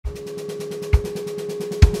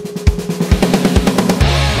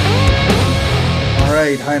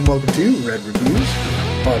right, hi and welcome to Red Reviews,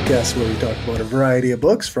 a podcast where we talk about a variety of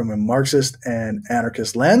books from a Marxist and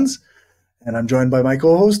anarchist lens. And I'm joined by my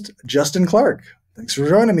co-host, Justin Clark. Thanks for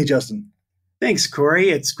joining me, Justin. Thanks, Corey.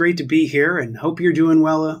 It's great to be here and hope you're doing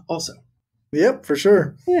well also. Yep, for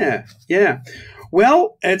sure. Yeah.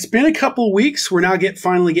 Well, it's been a couple of weeks. We're now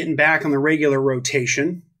finally getting back on the regular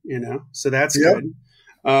rotation, so that's good.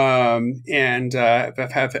 I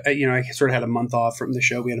sort of had a month off from the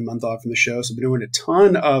show. We had a month off from the show, so I've been doing a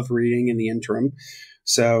ton of reading in the interim.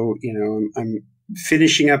 So, I'm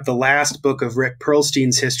finishing up the last book of Rick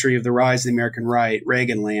Perlstein's History of the Rise of the American Right,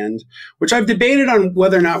 Reaganland, which I've debated on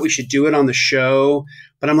whether or not we should do it on the show.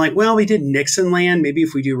 But I'm like, well, we did Nixonland. Maybe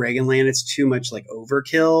if we do Reaganland, it's too much like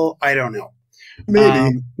overkill. I don't know.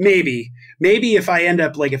 Maybe if I end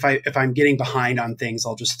up if I'm getting behind on things,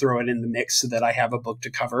 I'll just throw it in the mix so that I have a book to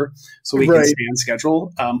cover so we can stay on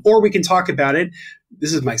schedule. Or we can talk about it.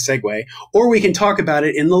 This is my segue. Or we can talk about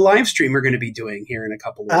it in the live stream we're going to be doing here in a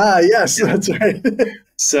couple of weeks. Yes, that's right.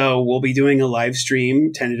 So we'll be doing a live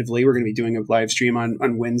stream tentatively. We're going to be doing a live stream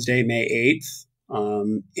on Wednesday, May 8th.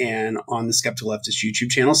 And on the Skeptical Leftist YouTube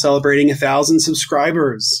channel, celebrating 1,000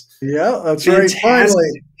 subscribers. Yeah, that's Fantastic. right.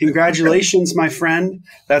 Finally. Congratulations, my friend.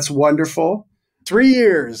 That's wonderful. 3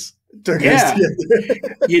 years. Yeah.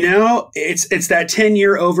 It's that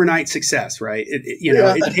 10-year overnight success, right?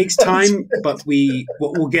 It takes time, but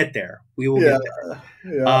we'll get there. We will get there.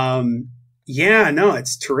 Yeah.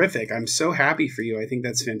 It's terrific. I'm so happy for you. I think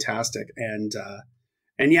that's fantastic.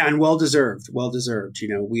 And well deserved. Well deserved.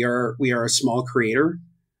 We are a small creator,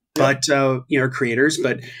 but creators.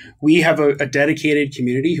 But we have a dedicated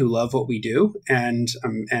community who love what we do, and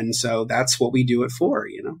so that's what we do it for.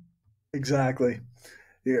 Exactly.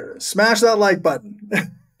 Here, smash that like button.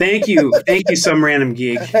 Thank you, some random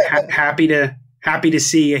geek. Happy to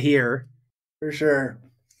see you here. For sure.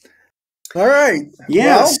 All right.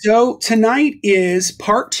 Yeah. Well, so tonight is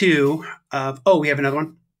part 2 of. Oh, we have another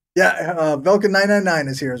one. Yeah, Velkin999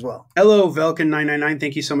 is here as well. Hello, Velkin999.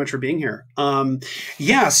 Thank you so much for being here.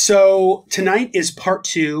 So tonight is part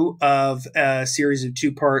 2 of a series of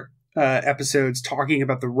 2-part episodes talking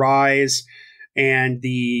about the rise and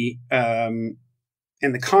the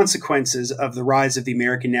consequences of the rise of the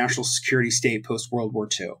American national security state post-World War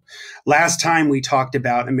II. Last time we talked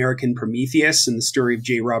about American Prometheus and the story of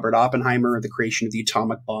J. Robert Oppenheimer, the creation of the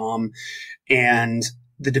atomic bomb, and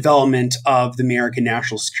the development of the American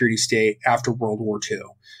national security state after World War II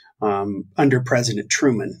under President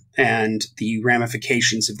Truman, and the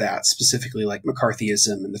ramifications of that, specifically like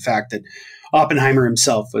McCarthyism and the fact that Oppenheimer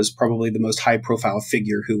himself was probably the most high-profile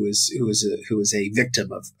figure who was a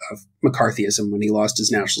victim of McCarthyism when he lost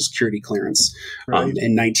his national security clearance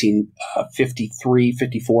in 1953,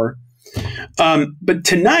 54. But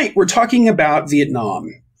tonight we're talking about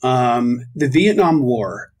Vietnam. The Vietnam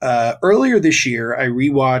War. Earlier this year, I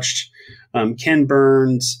rewatched Ken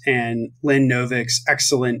Burns and Lynn Novick's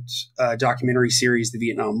excellent documentary series, The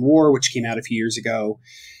Vietnam War, which came out a few years ago.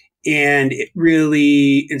 And it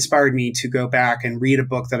really inspired me to go back and read a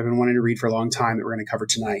book that I've been wanting to read for a long time that we're going to cover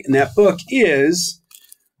tonight. And that book is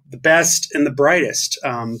The Best and the Brightest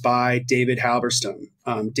by David Halberstam.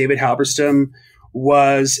 David Halberstam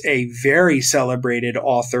was a very celebrated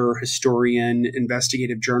author, historian,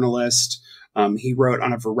 investigative journalist. He wrote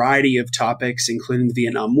on a variety of topics, including the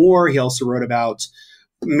Vietnam War. He also wrote about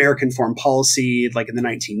American foreign policy, like in the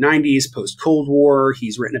 1990s, post-Cold War.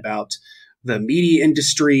 He's written about the media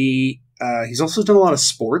industry. He's also done a lot of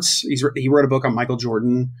sports. He wrote a book on Michael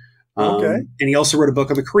Jordan. And he also wrote a book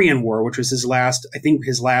on the Korean War, which was his last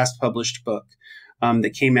published book.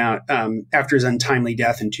 That came out after his untimely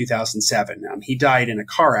death in 2007. He died in a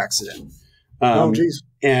car accident.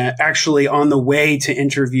 Actually on the way to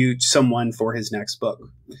interview someone for his next book.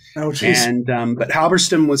 But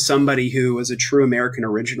Halberstam was somebody who was a true American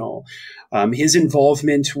original. His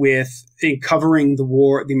involvement in covering the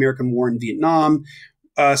war, the American war in Vietnam,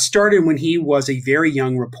 started when he was a very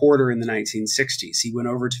young reporter in the 1960s. He went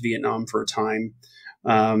over to Vietnam for a time.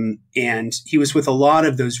 And he was with a lot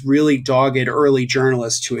of those really dogged early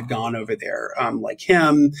journalists who had gone over there, like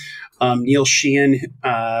him, Neil Sheehan,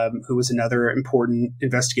 who was another important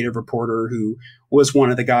investigative reporter who was one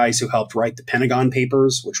of the guys who helped write the Pentagon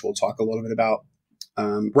Papers, which we'll talk a little bit about,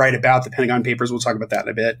 write about the Pentagon Papers. We'll talk about that in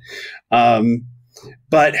a bit.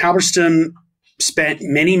 But Halberstam spent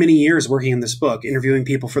many, many years working on this book, interviewing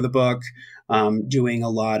people for the book, doing a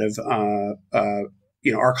lot of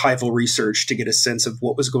archival research to get a sense of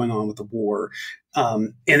what was going on with the war.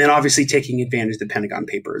 And then obviously taking advantage of the Pentagon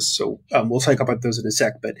Papers. So we'll talk about those in a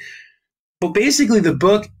sec. But basically the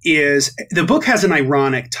book has an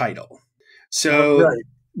ironic title. So,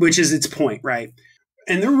 which is its point, right?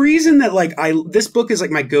 And the reason that this book is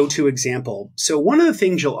like my go-to example. So one of the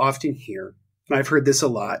things you'll often hear, and I've heard this a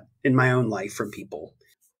lot in my own life from people,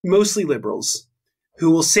 mostly liberals, who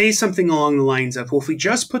will say something along the lines of, well, if we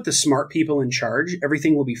just put the smart people in charge,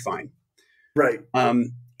 everything will be fine. Right.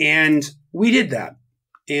 And we did that.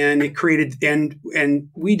 And it created, and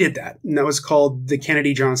we did that. And that was called the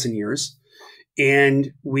Kennedy-Johnson years.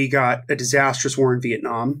 And we got a disastrous war in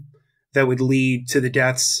Vietnam that would lead to the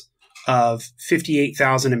deaths of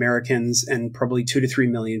 58,000 Americans and probably 2 to 3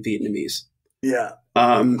 million Vietnamese. Yeah.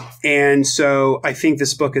 And so I think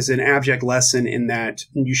this book is an abject lesson in that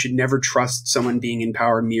you should never trust someone being in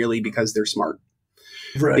power merely because they're smart.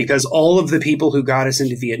 Right. Because all of the people who got us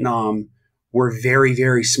into Vietnam were very,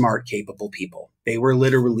 very smart, capable people. They were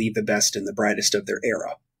literally the best and the brightest of their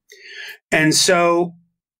era. And so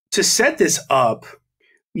to set this up,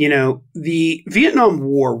 the Vietnam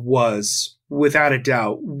War was, without a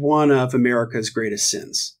doubt, one of America's greatest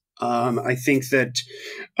sins. I think that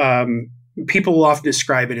people will often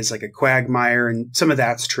describe it as like a quagmire, and some of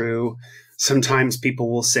that's true. Sometimes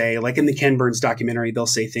people will say, like in the Ken Burns documentary, they'll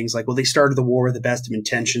say things like, well, they started the war with the best of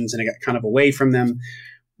intentions and it got kind of away from them.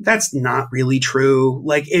 That's not really true.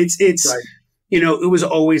 Like it's right. It was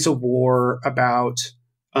always a war about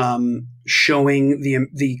showing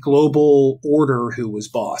the global order who was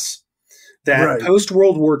boss. That right. Post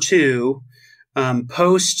World War II,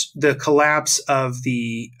 post the collapse of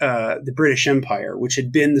the British Empire, which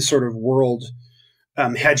had been the sort of world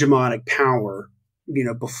hegemonic power,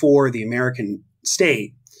 before the American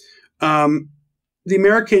state, the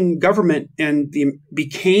American government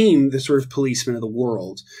became the sort of policemen of the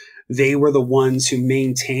world. They were the ones who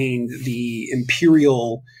maintained the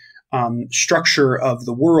imperial structure of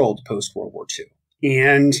the world post World War II,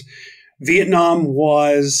 and Vietnam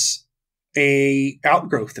was a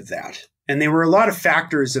outgrowth of that. And there were a lot of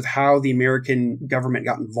factors of how the American government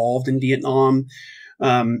got involved in Vietnam.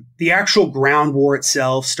 The actual ground war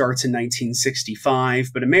itself starts in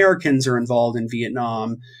 1965, but Americans are involved in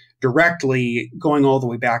Vietnam directly going all the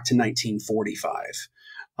way back to 1945.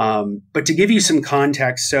 But to give you some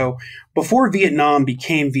context, so before Vietnam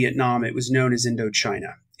became Vietnam, it was known as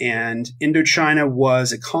Indochina. And Indochina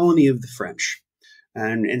was a colony of the French.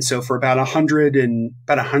 And so for about 100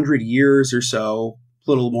 years or so, a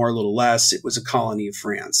little more, a little less, it was a colony of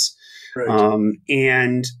France. Right.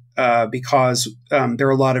 Because there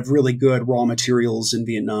are a lot of really good raw materials in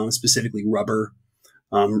Vietnam, specifically rubber.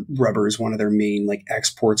 Rubber is one of their main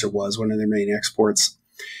exports, or was one of their main exports.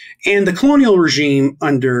 And the colonial regime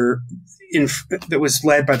that was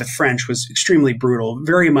led by the French was extremely brutal,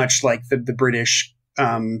 very much like the British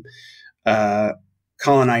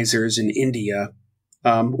colonizers in India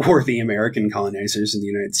or the American colonizers in the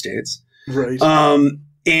United States. Right.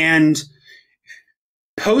 And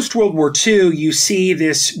post World War II, you see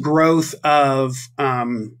this growth of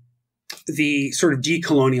the sort of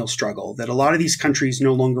decolonial struggle, that a lot of these countries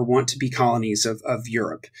no longer want to be colonies of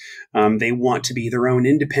Europe. They want to be their own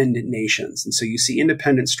independent nations. And so you see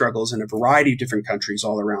independent struggles in a variety of different countries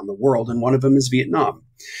all around the world. And one of them is Vietnam.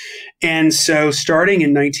 And so starting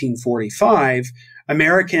in 1945,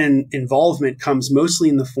 American involvement comes mostly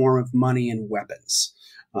in the form of money and weapons.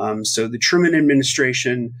 So the Truman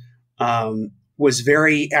administration was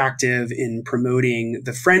very active in promoting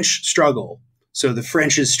the French struggle. So the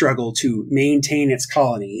French's struggle to maintain its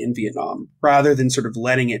colony in Vietnam, rather than sort of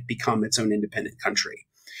letting it become its own independent country.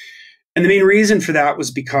 And the main reason for that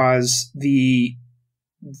was because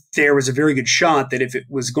there was a very good shot that if it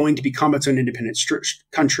was going to become its own independent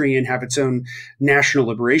country and have its own national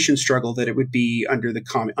liberation struggle, that it would be under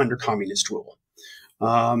communist rule.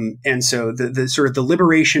 And so the sort of the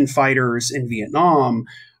liberation fighters in Vietnam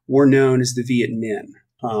were known as the Viet Minh,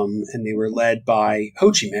 and they were led by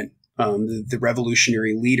Ho Chi Minh, the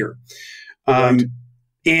revolutionary leader. Right.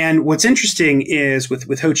 And what's interesting is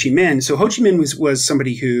with Ho Chi Minh, so Ho Chi Minh was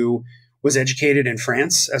somebody who was educated in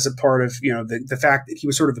France as a part of, the fact that he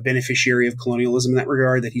was sort of a beneficiary of colonialism in that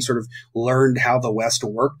regard, that he sort of learned how the West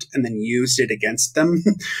worked and then used it against them,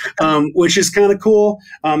 which is kind of cool.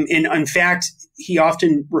 And in fact, he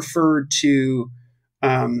often referred to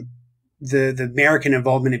the American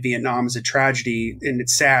involvement in Vietnam as a tragedy. And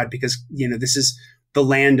it's sad because, this is the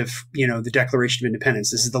land of, the Declaration of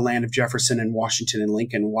Independence. This is the land of Jefferson and Washington and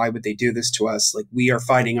Lincoln. Why would they do this to us? Like, we are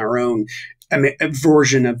fighting our own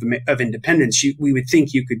version of independence. We would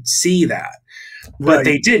think you could see that, but right.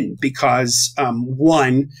 They didn't, because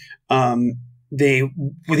the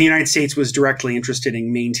United States was directly interested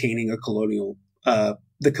in maintaining the colonial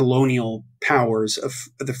powers of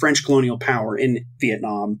the French colonial power in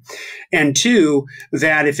Vietnam, and two,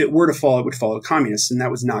 that if it were to fall, it would fall to communists, and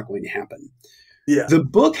that was not going to happen. Yeah. The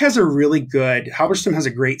book has a really good, Halberstam has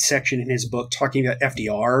a great section in his book talking about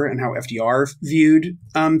FDR and how FDR viewed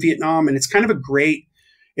Vietnam. And it's kind of a great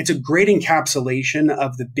encapsulation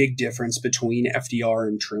of the big difference between FDR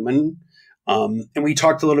and Truman. And we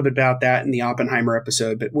talked a little bit about that in the Oppenheimer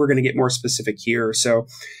episode, but we're going to get more specific here. So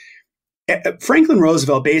Franklin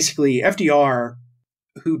Roosevelt, basically FDR,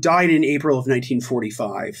 who died in April of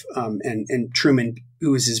 1945, and Truman,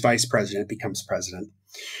 who was his vice president, becomes president.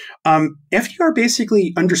 FDR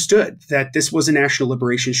basically understood that this was a national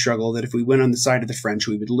liberation struggle, that if we went on the side of the French,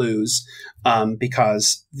 we would lose,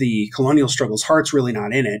 because the colonial struggle's heart's really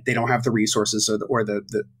not in it. They don't have the resources or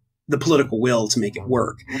the political will to make it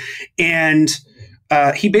work. And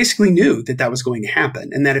he basically knew that that was going to happen,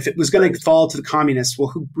 and that if it was going to fall to the communists, well,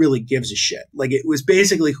 who really gives a shit? Like, it was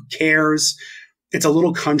basically, who cares? It's a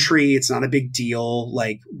little country. It's not a big deal,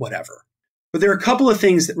 like, whatever. But there are a couple of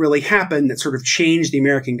things that really happened that sort of changed the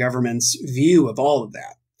American government's view of all of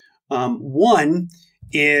that. One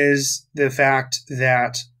is the fact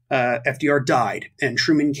that FDR died and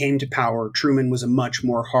Truman came to power. Truman was a much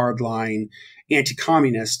more hardline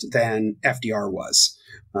anti-communist than FDR was,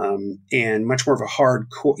 and much more of a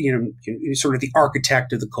hardcore, sort of the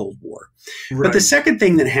architect of the Cold War. Right. But the second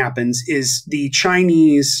thing that happens is the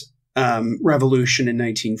Chinese Revolution in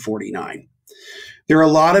 1949. There are a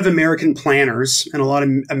lot of American planners and a lot of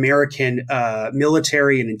American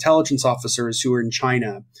military and intelligence officers who are in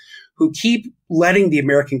China who keep letting the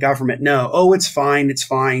American government know, oh, it's fine, it's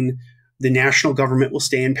fine. The national government will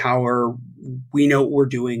stay in power. We know what we're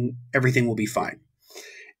doing. Everything will be fine.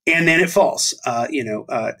 And then it falls.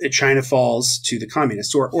 China falls to the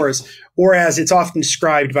communists, or as it's often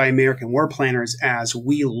described by American war planners as,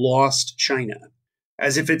 we lost China.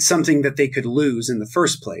 As if it's something that they could lose in the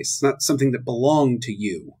first place, not something that belonged to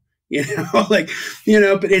you, but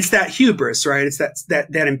it's that hubris, right? It's that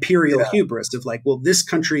imperial hubris of like, well, this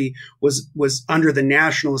country was under the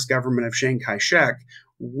nationalist government of Chiang Kai-shek.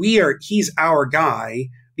 He's our guy.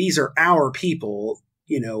 These are our people.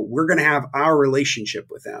 We're going to have our relationship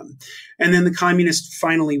with them. And then the communists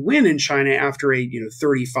finally win in China after a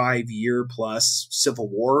 35-year plus civil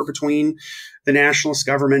war between the nationalist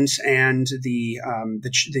government and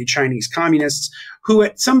the Chinese communists, who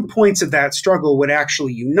at some points of that struggle would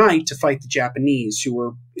actually unite to fight the Japanese, who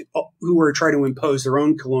were trying to impose their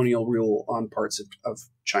own colonial rule on parts of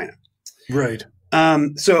China. Right.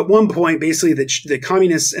 So at one point, basically, the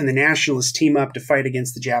communists and the nationalists team up to fight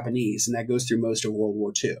against the Japanese, and that goes through most of World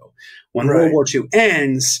War II. When World War II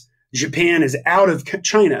ends, Japan is out of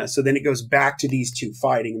China, so then it goes back to these two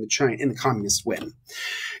fighting, and the communists win.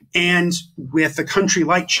 And with a country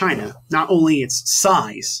like China, not only its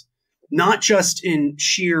size, not just in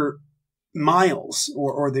sheer miles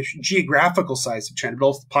or the geographical size of China, but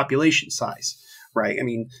also the population size. Right. I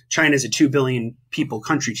mean, China is a 2 billion people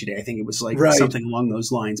country today. I think it was like something along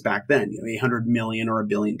those lines back then, 800 million or 1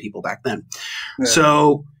 billion people back then. Yeah.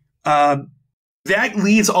 So that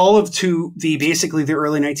leads all of to basically the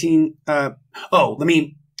early let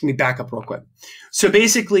me back up real quick. So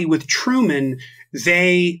basically with Truman,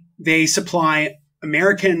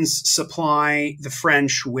 Americans supply the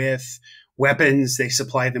French with weapons, they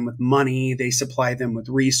supply them with money, they supply them with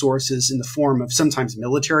resources in the form of sometimes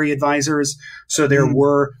military advisors. So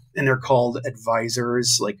and they're called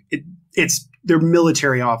advisors, they're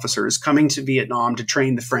military officers coming to Vietnam to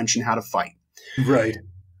train the French in how to fight. Right.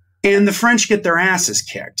 And the French get their asses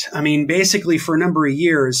kicked. I mean, basically for a number of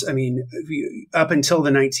years, up until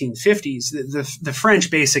the 1950s, the French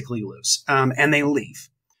basically lose, and they leave.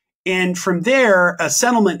 And from there, a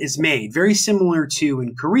settlement is made, very similar to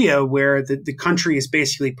in Korea, where the country is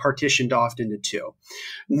basically partitioned off into two.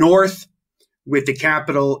 North, with the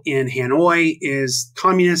capital in Hanoi, is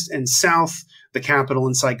communist, and south, the capital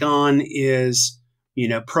in Saigon, is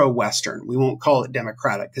pro-Western. We won't call it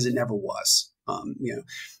democratic because it never was.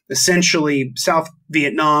 Essentially, South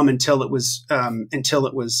Vietnam until it was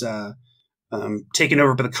taken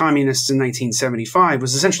over by the communists in 1975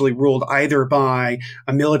 was essentially ruled either by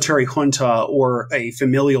a military junta or a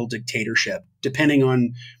familial dictatorship, depending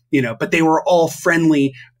on, but they were all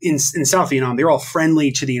friendly in South Vietnam. They were all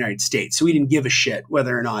friendly to the United States. So we didn't give a shit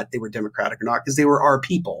whether or not they were democratic or not, because they were our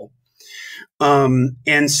people.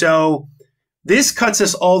 And so this cuts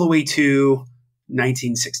us all the way to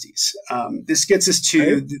 1960s. This gets us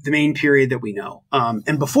to the main period that we know.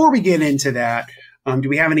 And before we get into that, do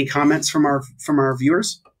we have any comments from our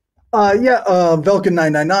viewers? Velkin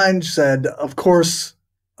 999 said, of course,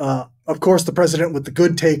 the president with the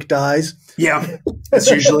good take dies. Yeah. That's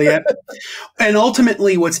usually it. And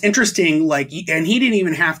ultimately, what's interesting, like, and he didn't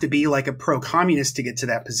even have to be like a pro-communist to get to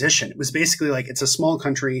that position. It was basically like, it's a small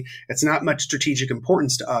country. It's not much strategic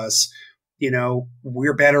importance to us. You know,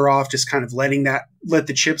 we're better off just kind of let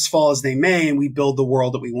the chips fall as they may, and we build the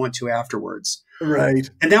world that we want to afterwards. Right.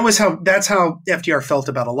 And that's how FDR felt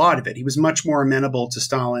about a lot of it. He was much more amenable to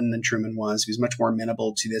Stalin than Truman was. He was much more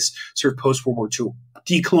amenable to this sort of post-World War II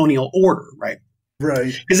decolonial order, right?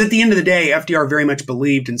 Right. Because at the end of the day, FDR very much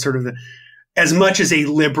believed in sort of as much as a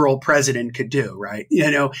liberal president could do, right? You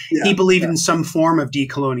know, he believed in some form of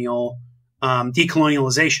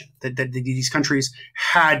decolonialization, that these countries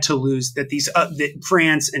had to lose, that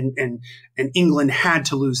France and England had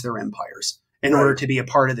to lose their empires in order to be a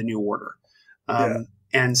part of the new order.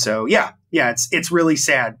 And so, it's really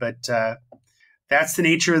sad, but that's the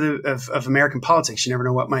nature of American politics. You never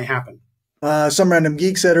know what might happen. Some random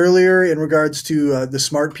geek said earlier in regards to the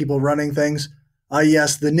smart people running things.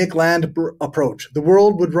 Yes, the Nick Land approach. The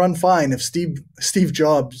world would run fine if Steve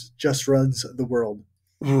Jobs just runs the world.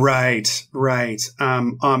 Right.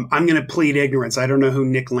 I'm going to plead ignorance. I don't know who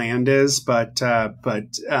Nick Land is, but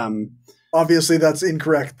obviously that's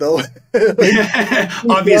incorrect, though.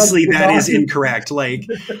 Obviously, that is incorrect. Like,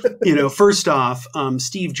 you know, first off,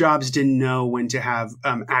 Steve Jobs didn't know when to have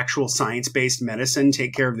actual science-based medicine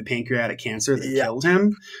take care of the pancreatic cancer that killed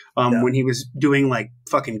him. When he was doing like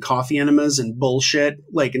fucking coffee enemas and bullshit,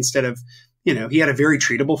 like instead of, you know, he had a very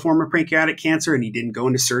treatable form of pancreatic cancer and he didn't go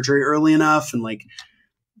into surgery early enough. And like,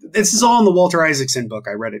 this is all in the Walter Isaacson book.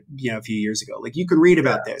 I read it, you know, a few years ago. Like, you can read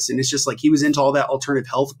about this, and it's just like he was into all that alternative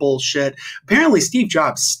health bullshit. Apparently, Steve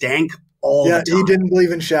Jobs stank all the time. He didn't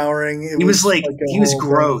believe in showering. He was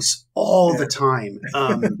gross all the time.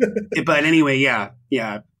 But anyway, that's.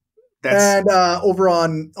 And over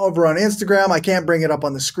on Instagram, I can't bring it up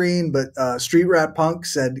on the screen, but Street Rat Punk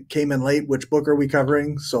said, came in late. Which book are we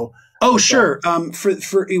covering? So. Oh, sure.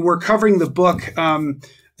 We're covering the book.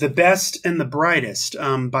 The Best and the Brightest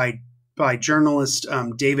by journalist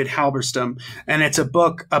David Halberstam, and it's a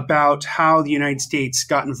book about how the United States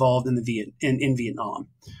got involved in Vietnam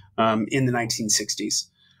in the 1960s,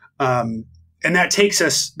 and that takes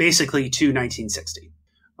us basically to 1960.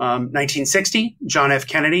 1960, John F.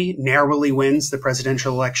 Kennedy narrowly wins the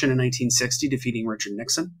presidential election in 1960, defeating Richard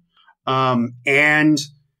Nixon, and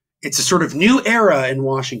it's a sort of new era in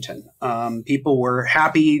Washington. People were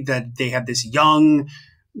happy that they had this young,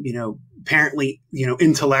 you know, apparently, you know,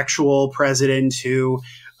 intellectual president who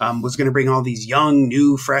was going to bring all these young,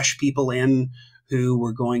 new, fresh people in who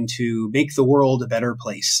were going to make the world a better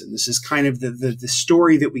place. And this is kind of the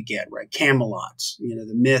story that we get, right? Camelot, you know,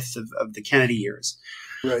 the myth of the Kennedy years.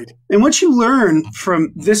 Right. And what you learn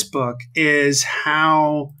from this book is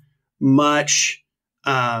how much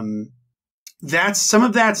some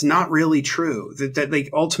of that's not really true. That like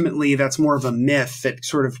ultimately that's more of a myth that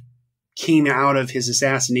sort of came out of his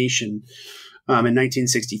assassination in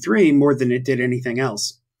 1963 more than it did anything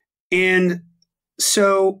else. And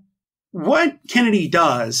so what Kennedy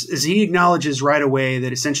does is he acknowledges right away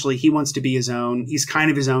that essentially he wants to be he's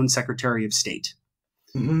kind of his own Secretary of State.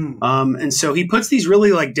 Mm-hmm. And so he puts these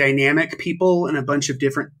really like dynamic people in a bunch of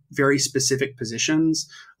different, very specific positions.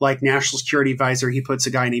 Like National Security Advisor, he puts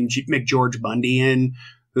a guy named McGeorge Bundy in,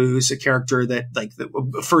 who's a character that like the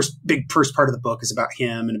first part of the book is about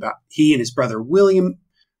him and about he and his brother William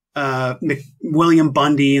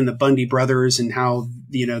Bundy and the Bundy brothers, and how,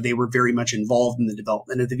 you know, they were very much involved in the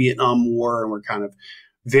development of the Vietnam War and were kind of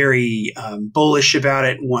very bullish about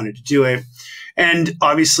it and wanted to do it. And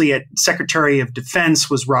obviously at Secretary of Defense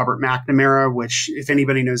was Robert McNamara, which if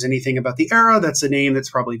anybody knows anything about the era, that's a name that's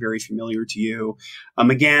probably very familiar to you.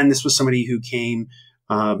 Again, this was somebody who came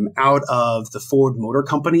out of the Ford Motor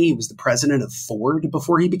Company. He was the president of Ford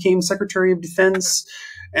before he became Secretary of Defense.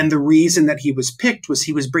 And the reason that he was picked was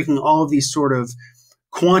he was bringing all of these sort of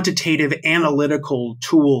quantitative analytical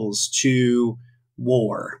tools to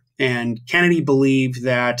war. And Kennedy believed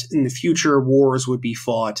that in the future, wars would be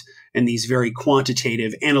fought in these very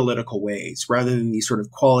quantitative analytical ways rather than these sort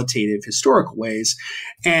of qualitative historical ways.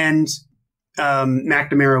 And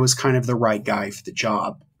McNamara was kind of the right guy for the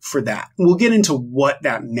job for that. We'll get into what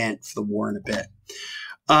that meant for the war in a bit.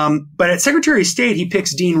 But at Secretary of State, he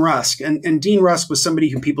picks Dean Rusk. And Dean Rusk was somebody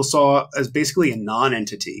who people saw as basically a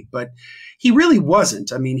non-entity, but he really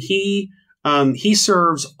wasn't. I mean, he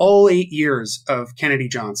serves all 8 years of Kennedy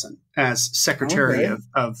Johnson as Secretary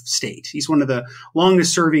of State. He's one of the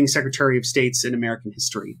longest serving Secretary of States in American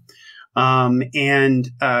history. You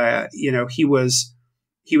know, he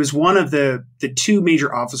was one of the two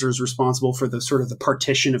major officers responsible for the sort of the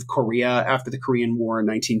partition of Korea after the Korean War in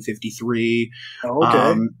 1953.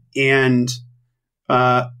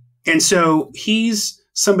 And so he's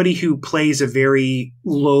somebody who plays a very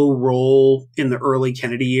low role in the early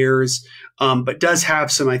Kennedy years, but does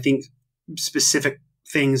have some, I think, specific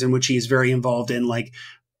things in which he is very involved in, like,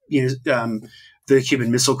 the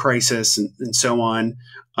Cuban Missile Crisis and so on.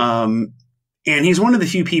 And he's one of the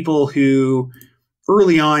few people who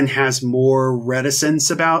early on has more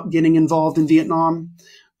reticence about getting involved in Vietnam,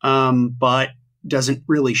 but doesn't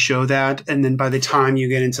really show that. And then by the time you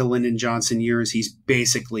get into Lyndon Johnson years, he's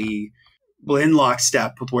basically in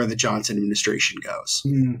lockstep with where the Johnson administration goes.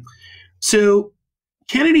 Mm. So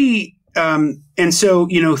Kennedy, and so,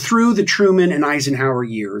 through the Truman and Eisenhower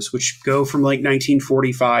years, which go from like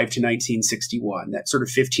 1945 to 1961, that sort of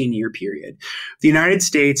 15-year period, the United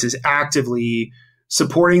States is actively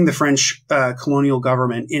supporting the French colonial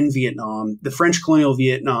government in Vietnam. The French colonial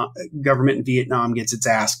government in Vietnam gets its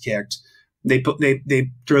ass kicked. They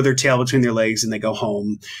throw their tail between their legs and they go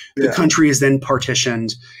home. The country is then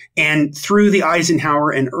partitioned. And through the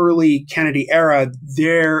Eisenhower and early Kennedy era,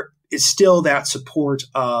 there is still that support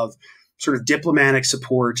of sort of diplomatic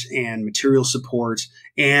support and material support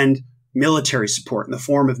and military support in the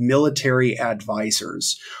form of military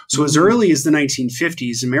advisors. So as early as the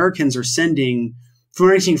 1950s, Americans are sending, from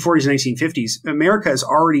the 1940s and 1950s,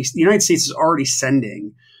 the United States is already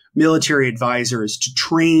sending military advisors to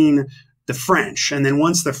train the French. And then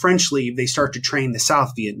once the French leave, they start to train the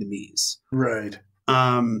South Vietnamese. Right.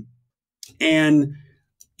 And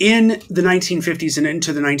in the 1950s and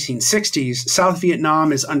into the 1960s, South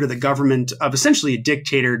Vietnam is under the government of essentially a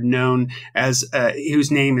dictator known as,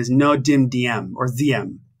 whose name is Ngo Dinh Diem, or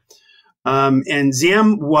Diem. And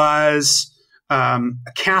Diem was a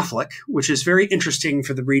Catholic, which is very interesting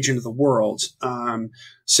for the region of the world.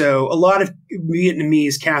 So a lot of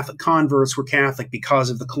Vietnamese Catholic converts were Catholic because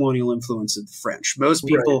of the colonial influence of the French. Most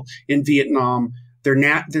people in Vietnam, their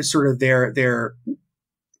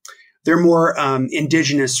more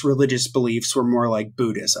indigenous religious beliefs were more like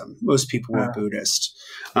Buddhism. Most people were Buddhist.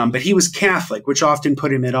 But he was Catholic, which often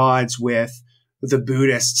put him at odds with the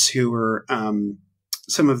Buddhists who were,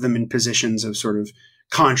 some of them in positions of sort of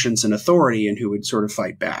conscience and authority, and who would sort of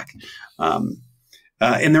fight back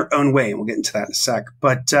in their own way. And we'll get into that in a sec.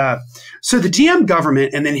 But so the Diem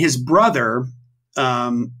government, and then his brother,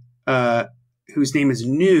 whose name is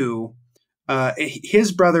New,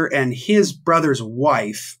 his brother and his brother's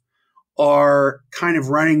wife are kind of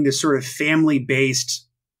running this sort of family-based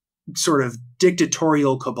sort of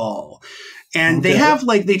dictatorial cabal. And they have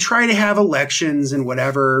they try to have elections and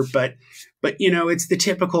whatever, but it's the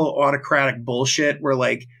typical autocratic bullshit where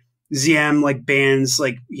Diem bans,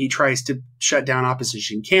 he tries to shut down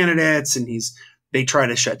opposition candidates, and they try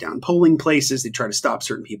to shut down polling places. They try to stop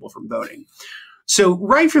certain people from voting. So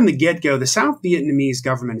right from the get-go, the South Vietnamese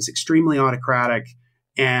government is extremely autocratic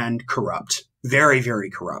and corrupt, very, very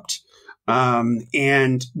corrupt.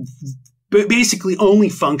 And basically only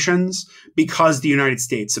functions because the United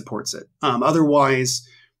States supports it. Otherwise,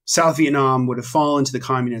 South Vietnam would have fallen to the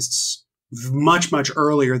communists much, much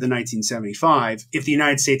earlier than 1975 if the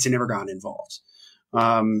United States had never gotten involved.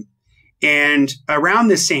 And around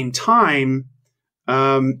this same time,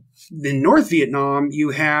 in North Vietnam,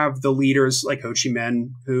 you have the leaders like Ho Chi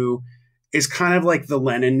Minh, who is kind of like the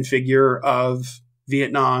Lenin figure of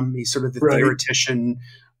Vietnam. He's sort of the theoretician,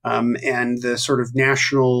 and the sort of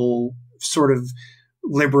national sort of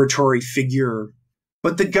liberatory figure.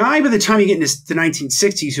 But the guy, by the time you get into the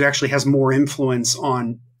 1960s, who actually has more influence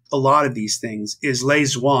on a lot of these things is Le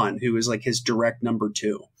Duan, who is his direct number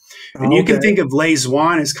two. And you can think of Le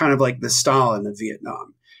Duan as kind of like the Stalin of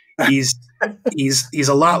Vietnam. He's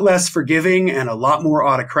a lot less forgiving and a lot more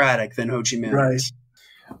autocratic than Ho Chi Minh is.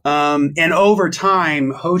 And over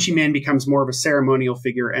time, Ho Chi Minh becomes more of a ceremonial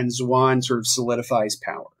figure, and Duan sort of solidifies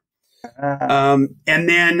power. And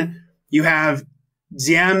then you have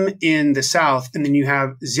Diem in the south, and then you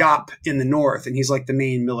have Giap in the north, and he's like the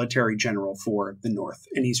main military general for the north,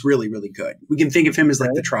 and he's really, really good. We can think of him as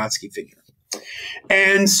the Trotsky figure.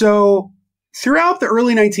 And so throughout the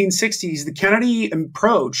early 1960s, the Kennedy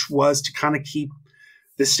approach was to kind of keep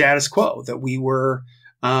the status quo, that we were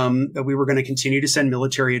going to continue to send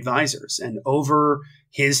military advisors. And over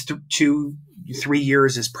his 2-3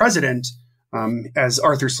 years as president, as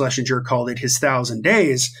Arthur Schlesinger called it, his 1,000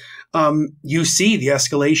 days, you see the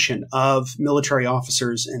escalation of military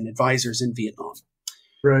officers and advisors in Vietnam.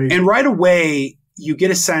 Right. And right away, you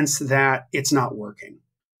get a sense that it's not working.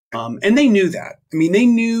 And they knew that. I mean, they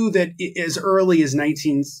knew that as early as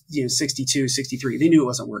 1962, 63, they knew it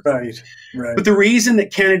wasn't working. Right. Right. But the reason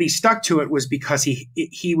that Kennedy stuck to it was because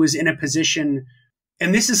he was in a position,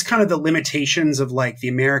 and this is kind of the limitations of the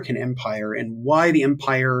American empire and why the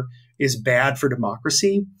empire is bad for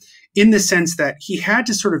democracy, in the sense that he had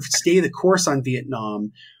to sort of stay the course on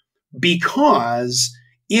Vietnam, because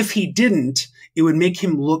if he didn't, it would make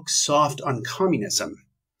him look soft on communism.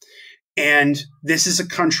 And this is a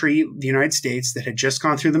country, the United States, that had just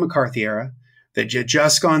gone through the McCarthy era, that had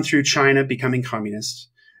just gone through China becoming communist,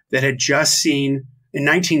 that had just seen, in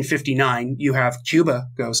 1959, you have Cuba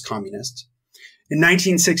goes communist. In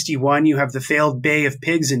 1961, you have the failed Bay of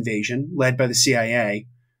Pigs invasion led by the CIA,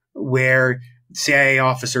 where CIA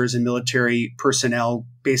officers and military personnel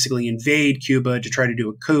basically invade Cuba to try to do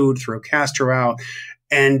a coup, throw Castro out,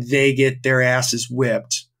 and they get their asses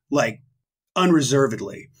whipped, like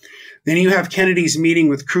unreservedly. Then you have Kennedy's meeting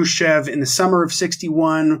with Khrushchev in the summer of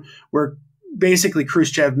 61, where basically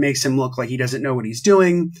Khrushchev makes him look like he doesn't know what he's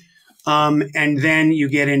doing. And then you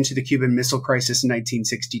get into the Cuban Missile Crisis in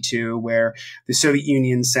 1962, where the Soviet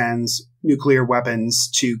Union sends nuclear weapons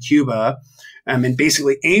to Cuba, and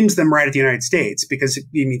basically aims them right at the United States. Because if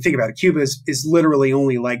you think about it, Cuba is literally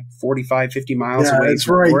only like 45, 50 miles away. It's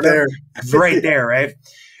right there. Right there, right?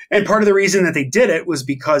 And part of the reason that they did it was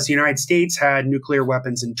because the United States had nuclear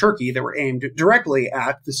weapons in Turkey that were aimed directly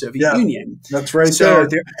at the Soviet Union. That's right there.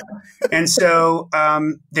 And so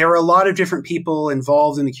there were a lot of different people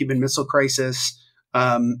involved in the Cuban Missile Crisis,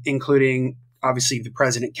 including obviously the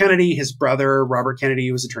President Kennedy, his brother, Robert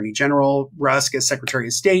Kennedy, was Attorney General, Rusk as Secretary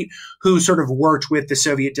of State, who sort of worked with the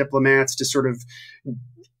Soviet diplomats to sort of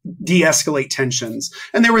de-escalate tensions.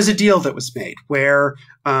 And there was a deal that was made where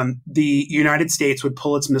the United States would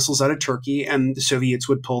pull its missiles out of Turkey and the Soviets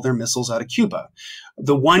would pull their missiles out of Cuba.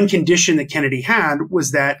 The one condition that Kennedy had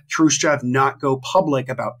was that Khrushchev not go public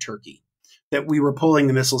about Turkey, that we were pulling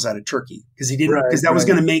the missiles out of Turkey, because he didn't, because that was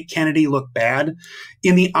going to make Kennedy look bad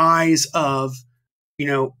in the eyes of,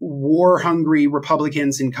 war-hungry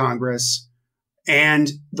Republicans in Congress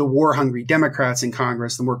and the war-hungry Democrats in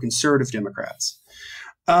Congress, the more conservative Democrats.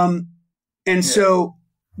 So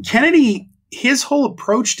Kennedy, his whole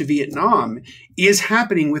approach to Vietnam is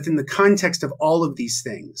happening within the context of all of these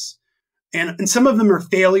things. And some of them are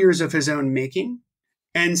failures of his own making.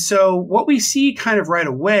 And so what we see kind of right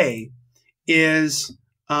away is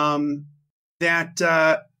that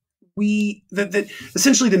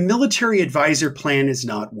essentially the military advisor plan is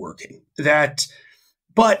not working. But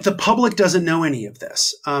the public doesn't know any of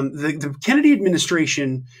this. The Kennedy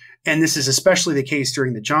administration, and this is especially the case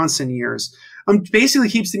during the Johnson years, basically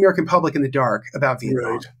keeps the American public in the dark about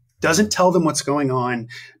Vietnam. Right. Doesn't tell them what's going on,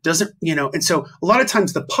 and so a lot of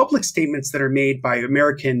times the public statements that are made by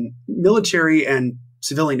American military and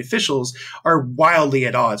civilian officials are wildly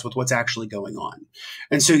at odds with what's actually going on.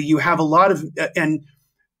 And so you have a lot of,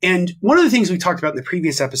 and one of the things we talked about in the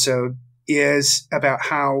previous episode is about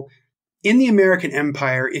how in the American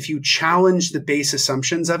empire, if you challenge the base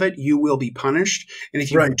assumptions of it, you will be punished. And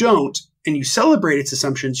if you don't, and you celebrate its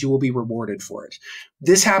assumptions, you will be rewarded for it.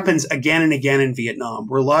 This happens again and again in Vietnam,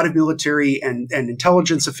 where a lot of military and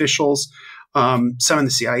intelligence officials, some in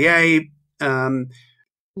the CIA,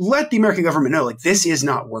 let the American government know, like, this is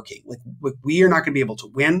not working. Like, we are not going to be able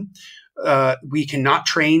to win. We cannot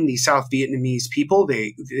train the South Vietnamese people.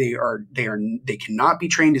 They cannot be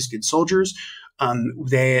trained as good soldiers.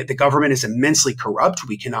 The government is immensely corrupt.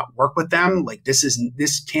 We cannot work with them. Like,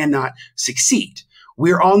 this cannot succeed.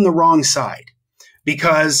 We're on the wrong side,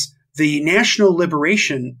 because the National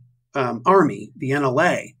Liberation Army, the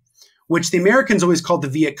NLA, which the Americans always called the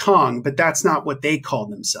Viet Cong, but that's not what they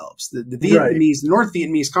called themselves. The Vietnamese, the North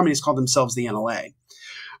Vietnamese communists called themselves the NLA.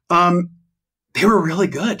 They were really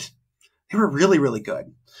good. They were really, really good.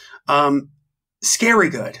 Scary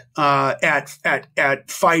good at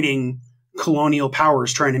fighting colonial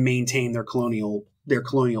powers trying to maintain their colonial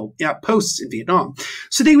posts in Vietnam.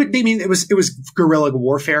 So it was guerrilla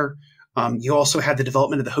warfare. You also had the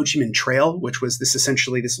development of the Ho Chi Minh Trail, which was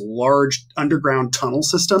essentially this large underground tunnel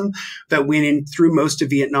system that went in through most of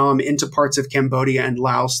Vietnam into parts of Cambodia and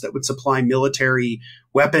Laos that would supply military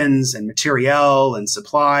weapons and materiel and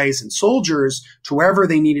supplies and soldiers to wherever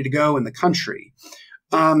they needed to go in the country.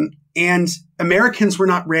 And Americans were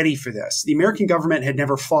not ready for this. The American government had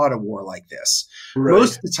never fought a war like this. Right.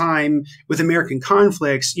 Most of the time with American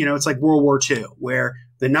conflicts, it's like World War II, where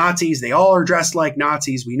the Nazis, they all are dressed like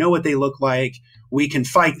Nazis. We know what they look like. We can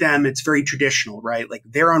fight them. It's very traditional, right? Like,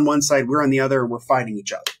 they're on one side, we're on the other, and we're fighting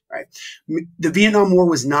each other, right? The Vietnam War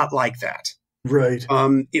was not like that. Right.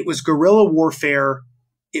 It was guerrilla warfare.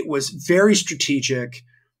 It was very strategic.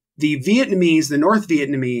 The Vietnamese, the North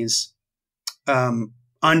Vietnamese,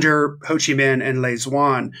 under Ho Chi Minh and Le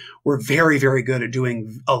Duan, were very, very good at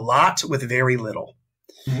doing a lot with very little.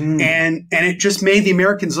 And it just made the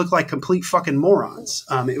Americans look like complete fucking morons.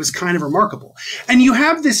 It was kind of remarkable. And you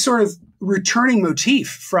have this sort of returning motif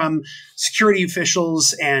from security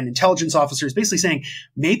officials and intelligence officers basically saying,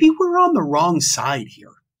 maybe we're on the wrong side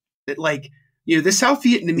here. That, like, you know, the South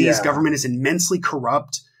Vietnamese government is immensely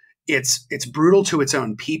corrupt. It's brutal to its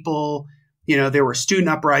own people. You know, there were student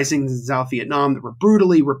uprisings in South Vietnam that were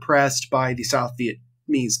brutally repressed by the South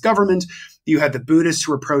Vietnamese government. You had the Buddhists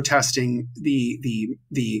who were protesting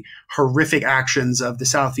the horrific actions of the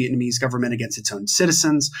South Vietnamese government against its own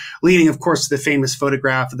citizens, leading, of course, to the famous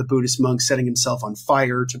photograph of the Buddhist monk setting himself on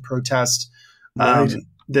fire to protest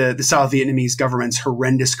the South Vietnamese government's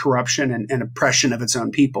horrendous corruption and oppression of its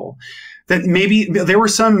own people. That maybe there were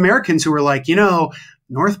some Americans who were like, you know,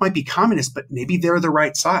 North might be communist, but maybe they're the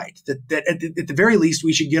right side. That at the very least,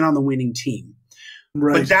 we should get on the winning team.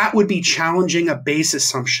 But that would be challenging a base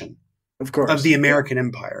assumption of the American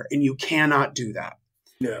empire. And you cannot do that.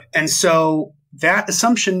 Yeah. And so that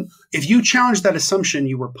assumption, if you challenge that assumption,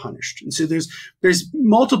 you were punished. And so there's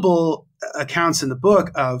multiple accounts in the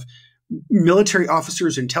book of military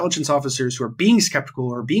officers, intelligence officers who are being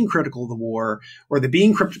skeptical or being critical of the war, or they're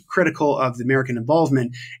being critical of the American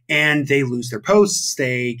involvement, and they lose their posts.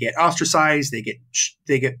 They get ostracized.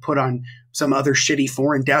 They get put on some other shitty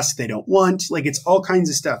foreign desk they don't want. Like, it's all kinds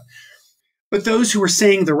of stuff. But those who were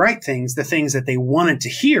saying the right things, the things that they wanted to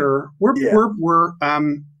hear,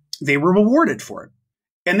 they were rewarded for it.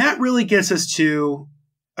 And that really gets us to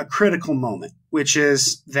a critical moment, which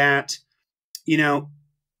is that, you know,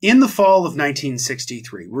 in the fall of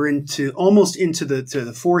 1963, we're almost into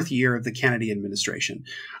the fourth year of the Kennedy administration.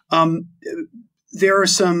 There are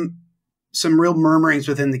some real murmurings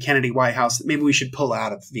within the Kennedy White House that maybe we should pull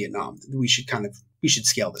out of Vietnam. We should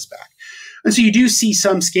scale this back. And so you do see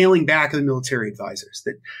some scaling back of the military advisors,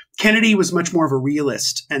 that Kennedy was much more of a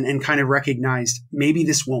realist and kind of recognized maybe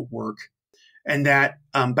this won't work. And that,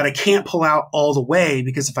 but I can't pull out all the way,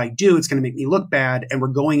 because if I do, it's going to make me look bad. And we're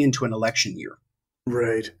going into an election year.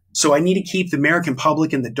 Right. So I need to keep the American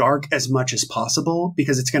public in the dark as much as possible,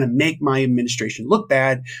 because it's going to make my administration look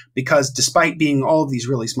bad, because despite being all of these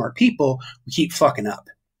really smart people, we keep fucking up.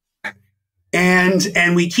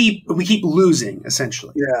 And we keep losing,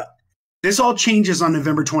 essentially. Yeah. This all changes on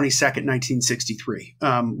November 22nd, 1963,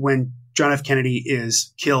 when John F. Kennedy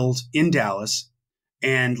is killed in Dallas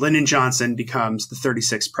and Lyndon Johnson becomes the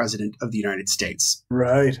 36th president of the United States.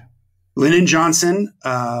 Right. Lyndon Johnson,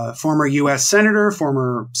 former U.S. senator,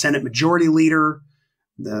 former Senate Majority Leader,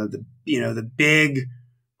 the big,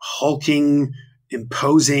 hulking,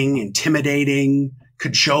 imposing, intimidating,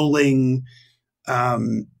 cajoling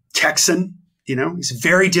Texan. You know, he's a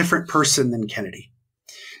very different person than Kennedy.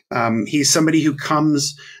 He's somebody who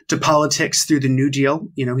comes to politics through the New Deal.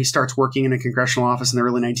 You know, he starts working in a congressional office in the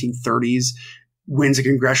early 1930s, wins a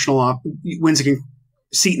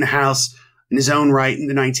seat in the House in his own right in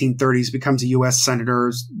the 1930s, becomes a U.S.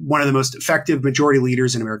 senator, one of the most effective majority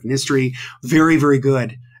leaders in American history, very, very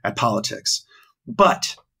good at politics.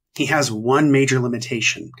 But he has one major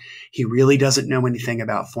limitation. He really doesn't know anything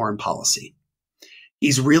about foreign policy.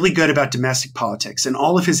 He's really good about domestic politics, and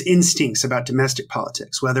all of his instincts about domestic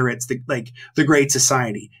politics, whether it's the Great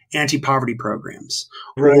Society, anti-poverty programs,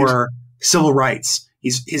 or civil rights.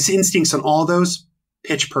 His instincts on all those,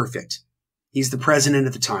 pitch perfect. He's the president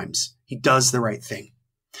of the times. He does the right thing.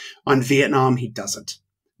 On Vietnam, he doesn't.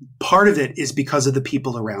 Part of it is because of the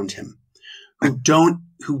people around him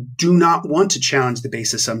who do not want to challenge the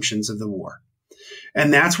base assumptions of the war.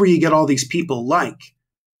 And that's where you get all these people like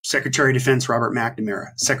Secretary of Defense Robert McNamara,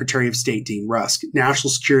 Secretary of State Dean Rusk,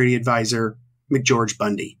 National Security Advisor McGeorge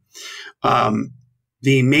Bundy,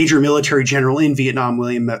 the major military general in Vietnam,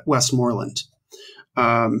 William Westmoreland,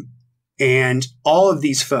 and all of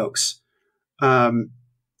these folks.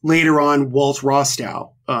 Later on, Walt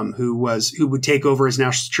Rostow, who would take over as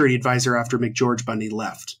National Security Advisor after McGeorge Bundy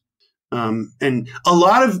left, and a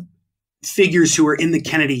lot of figures who were in the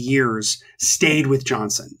Kennedy years stayed with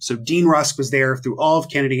Johnson. So Dean Rusk was there through all of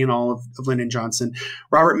Kennedy and all of Lyndon Johnson.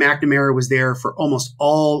 Robert McNamara was there for almost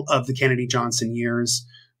all of the Kennedy Johnson years.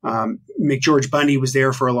 McGeorge Bundy was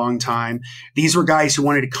there for a long time. These were guys who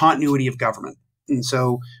wanted a continuity of government. And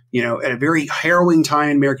so, you know, at a very harrowing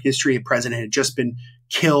time in American history, a president had just been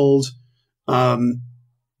killed.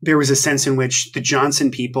 There was a sense in which the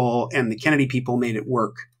Johnson people and the Kennedy people made it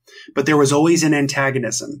work. But there was always an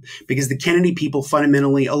antagonism, because a lot of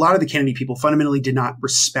the Kennedy people fundamentally did not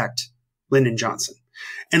respect Lyndon Johnson.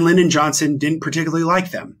 And Lyndon Johnson didn't particularly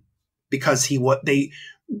like them, because they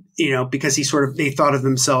thought of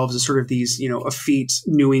themselves as sort of these, you know, effete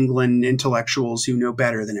New England intellectuals who know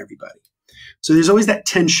better than everybody. So there's always that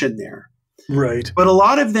tension there. Right. But a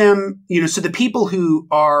lot of them, so the people who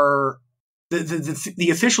are the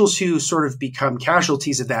officials who sort of become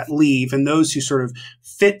casualties of that leave, and those who sort of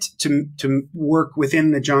fit to work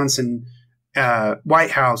within the Johnson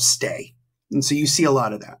White House stay. And so you see a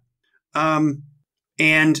lot of that.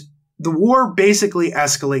 And the war basically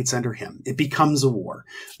escalates under him. It becomes a war.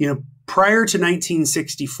 Prior to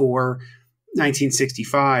 1964,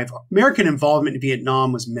 1965, American involvement in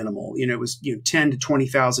Vietnam was minimal. It was 10 to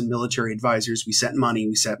 20,000 military advisors. We sent money,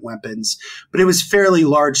 we sent weapons, but it was fairly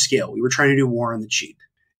large scale. We were trying to do war on the cheap,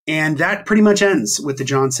 and that pretty much ends with the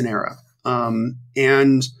Johnson era. But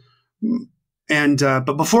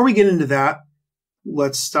before we get into that,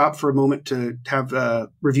 let's stop for a moment to have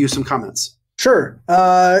review some comments. Sure.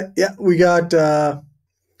 We got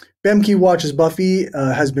Bemke Watches Buffy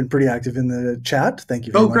has been pretty active in the chat. Thank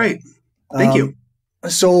you very much. Great. Thank you.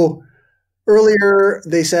 So earlier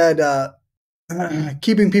they said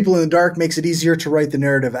keeping people in the dark makes it easier to write the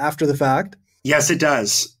narrative after the fact. Yes, it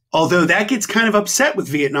does. Although that gets kind of upset with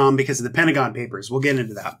Vietnam because of the Pentagon Papers. We'll get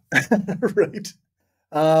into that. Right.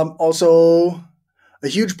 Also, a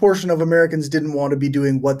huge portion of Americans didn't want to be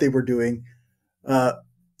doing what they were doing.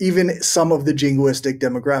 Even some of the jingoistic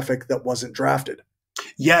demographic that wasn't drafted.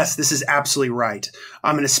 Yes, this is absolutely right.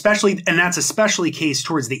 And that's especially case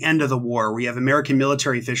towards the end of the war, where you have American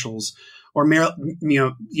military officials or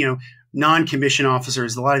non-commissioned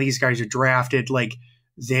officers. A lot of these guys are drafted like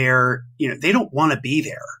they don't want to be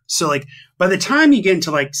there. So like by the time you get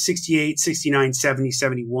into like 68, 69, 70,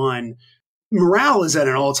 71, morale is at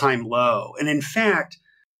an all-time low. And in fact,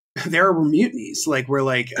 there were mutinies where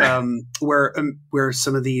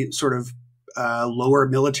some of the sort of lower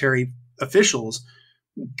military officials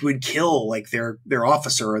would kill like their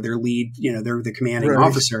officer or their lead, they're the commanding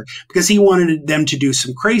officer, because he wanted them to do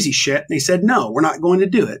some crazy shit. And they said, no, we're not going to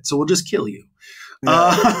do it. So we'll just kill you.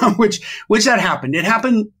 Yeah. Which that happened. It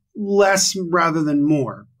happened less rather than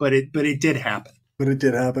more, but it did happen. But it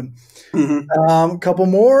did happen. Mm-hmm. A couple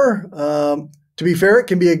more. To be fair, it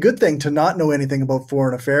can be a good thing to not know anything about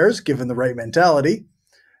foreign affairs, given the right mentality.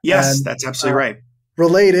 Yes, and, that's absolutely right.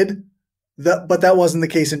 Related. But that wasn't the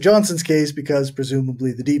case in Johnson's case because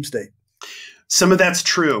presumably the deep state. Some of that's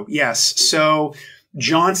true. Yes. So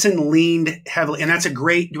Johnson leaned heavily, and that's a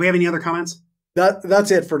great. Do we have any other comments? That's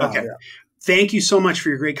it for now. Okay. Yeah. Thank you so much for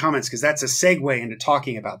your great comments, because that's a segue into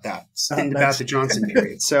talking about that and about the Johnson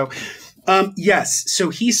period. So, yes. So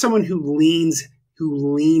he's someone who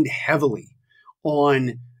leaned heavily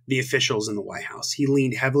on the officials in the White House. He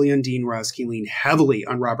leaned heavily on Dean Rusk. He leaned heavily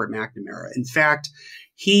on Robert McNamara. In fact,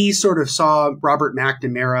 he sort of saw Robert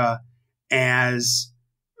McNamara as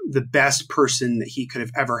the best person that he could have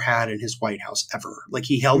ever had in his White House ever. Like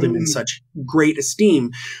he held him in such great esteem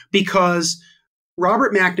because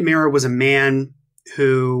Robert McNamara was a man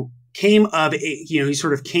who he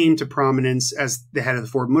sort of came to prominence as the head of the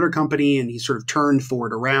Ford Motor Company, and he sort of turned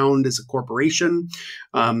Ford around as a corporation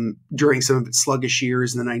during some of its sluggish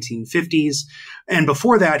years in the 1950s. And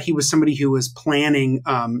before that, he was somebody who was planning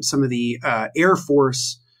some of the Air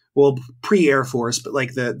Force, well, pre-Air Force, but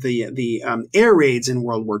like the air raids in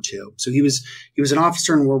World War II. So he was an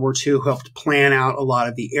officer in World War II who helped plan out a lot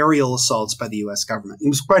of the aerial assaults by the U.S. government. He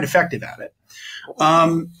was quite effective at it.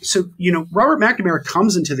 So, Robert McNamara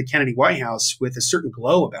comes into the Kennedy White House with a certain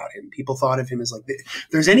glow about him. People thought of him as like, if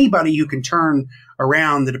there's anybody who can turn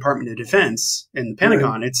around the Department of Defense and the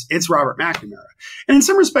Pentagon, it's Robert McNamara. And in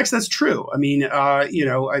some respects, that's true. I mean,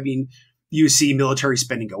 you see military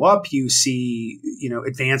spending go up. You see,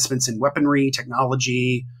 advancements in weaponry,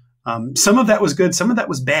 technology. Some of that was good. Some of that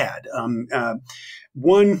was bad.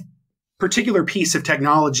 One particular piece of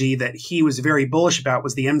technology that he was very bullish about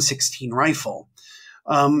was the M16 rifle.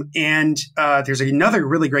 There's another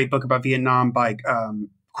really great book about Vietnam by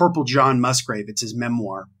Corporal John Musgrave. It's his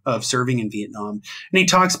memoir of serving in Vietnam. And he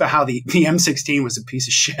talks about how the M16 was a piece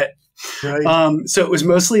of shit. Right. So it was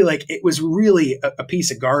mostly it was really a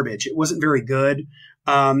piece of garbage. It wasn't very good.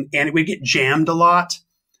 And it would get jammed a lot.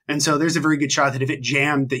 And so there's a very good shot that if it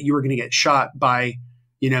jammed, that you were going to get shot by,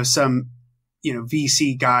 some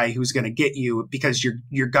VC guy who's going to get you because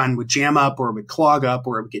your gun would jam up or it would clog up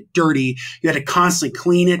or it would get dirty. You had to constantly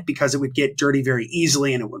clean it because it would get dirty very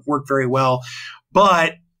easily and it wouldn't work very well.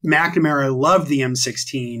 But McNamara loved the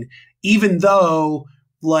M16, even though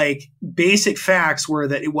basic facts were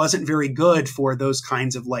that it wasn't very good for those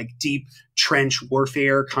kinds of deep trench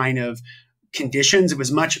warfare kind of conditions. It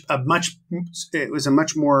was it's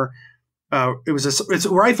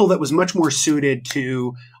a rifle that was much more suited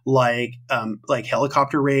to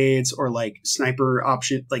helicopter raids or sniper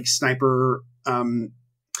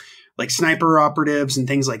like sniper operatives and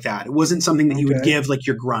things like that. It wasn't something that you would give like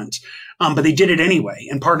your grunt. But they did it anyway.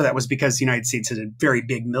 And part of that was because the United States had a very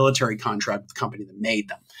big military contract with the company that made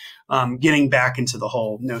them, getting back into the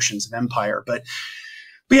whole notions of empire. But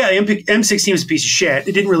yeah, M16 was a piece of shit.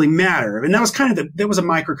 It didn't really matter. And that was kind of that was a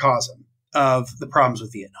microcosm of the problems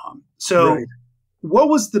with Vietnam. So what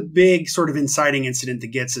was the big sort of inciting incident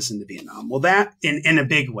that gets us into Vietnam? Well, that in a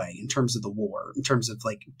big way, in terms of the war, in terms of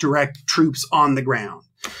like direct troops on the ground.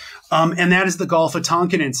 And that is the Gulf of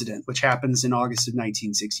Tonkin incident, which happens in August of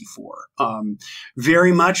 1964.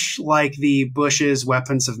 Very much like the Bush's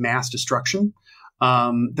weapons of mass destruction.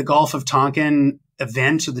 The Gulf of Tonkin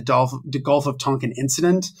event, or the Gulf of Tonkin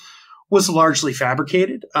incident, was largely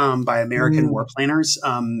fabricated by American warplanners.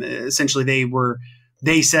 Essentially,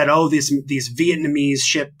 they said, "Oh, these Vietnamese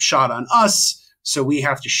ship shot on us, so we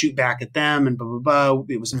have to shoot back at them," and blah blah blah.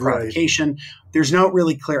 It was a provocation. There's no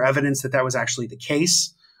really clear evidence that was actually the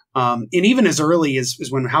case. And even as early as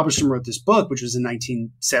when Halberstam wrote this book, which was in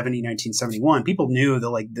 1970, 1971, people knew that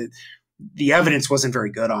like the evidence wasn't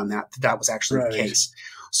very good on that was actually the case.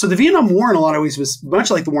 So the Vietnam War, in a lot of ways, was much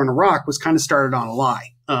like the war in Iraq, was kind of started on a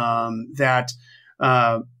lie.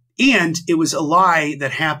 And it was a lie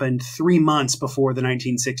that happened 3 months before the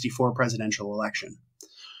 1964 presidential election.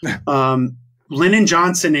 Lyndon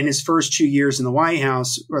Johnson, in his first 2 years in the White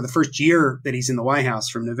House, or the first year that he's in the White House,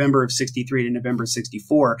 from November of 63 to November of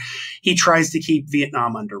 64, he tries to keep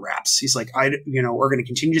Vietnam under wraps. He's like, we're going to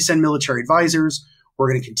continue to send military advisors. We're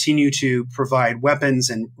going to continue to provide weapons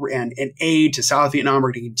and aid to South Vietnam.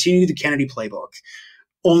 We're going to continue the Kennedy playbook,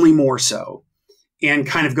 only more so, and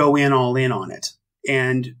kind of go all in on it.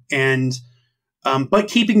 But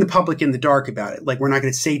keeping the public in the dark about it. Like, we're not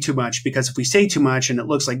going to say too much, because if we say too much and it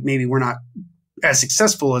looks like maybe we're not as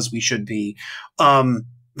successful as we should be,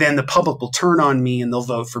 then the public will turn on me and they'll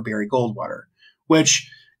vote for Barry Goldwater. Which,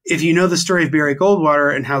 if you know the story of Barry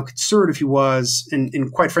Goldwater and how conservative he was,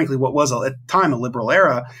 and quite frankly what was at the time a liberal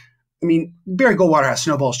era, I mean, Barry Goldwater has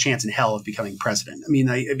snowball's chance in hell of becoming president.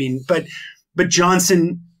 But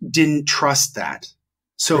Johnson didn't trust that.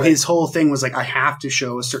 So his whole thing was like, I have to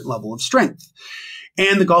show a certain level of strength.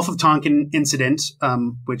 And the Gulf of Tonkin incident,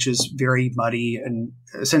 which is very muddy and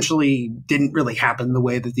essentially didn't really happen the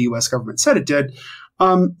way that the U.S. government said it did,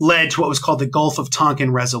 led to what was called the Gulf of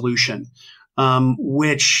Tonkin Resolution,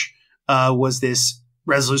 which was this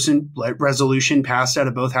resolution passed out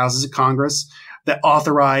of both houses of Congress that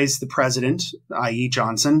authorized the president, i.e.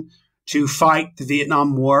 Johnson, to fight the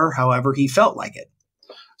Vietnam War however he felt like it.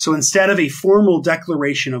 So instead of a formal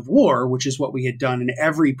declaration of war, which is what we had done in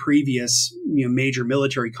every previous major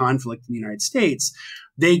military conflict in the United States,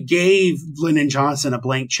 they gave Lyndon Johnson a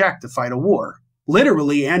blank check to fight a war,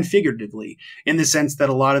 literally and figuratively, in the sense that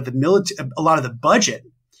a lot of the budget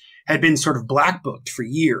had been sort of black booked for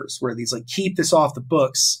years, where these like, keep this off the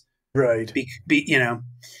books, right?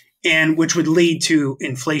 And which would lead to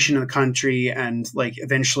inflation in the country, and like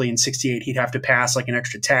eventually in '68 he'd have to pass like an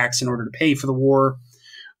extra tax in order to pay for the war.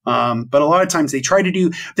 But a lot of times they try to do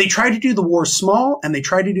the war small, and they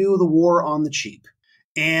try to do the war on the cheap,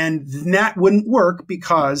 and that wouldn't work,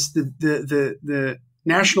 because the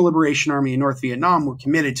National Liberation Army in North Vietnam were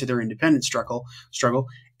committed to their independence struggle,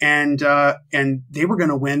 and they were going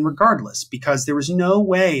to win regardless, because there was no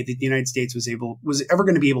way that the United States was ever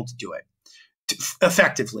going to be able to do it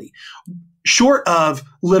effectively, short of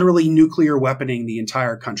literally nuclear weaponing the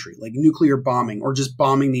entire country, like nuclear bombing, or just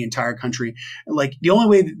bombing the entire country. Like, the only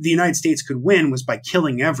way that the United States could win was by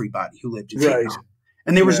killing everybody who lived in Vietnam.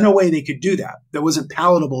 And there was no way they could do that. That wasn't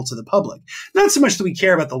palatable to the public. Not so much that we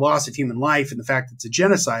care about the loss of human life and the fact that it's a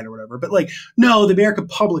genocide or whatever, but like, no, the American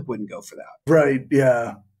public wouldn't go for that. Right.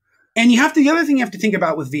 Yeah. And the other thing you have to think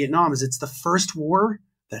about with Vietnam is it's the first war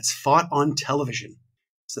that's fought on television.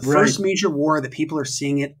 It's the first major war that people are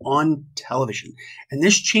seeing it on television. And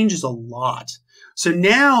this changes a lot. So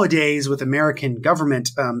nowadays with American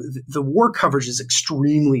government, the war coverage is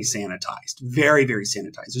extremely sanitized, very, very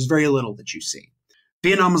sanitized. There's very little that you see.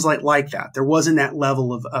 Vietnam was like that. There wasn't that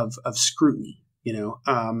level of scrutiny,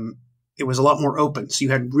 it was a lot more open. So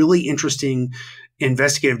you had really interesting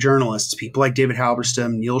investigative journalists, people like David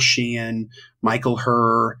Halberstam, Neil Sheehan, Michael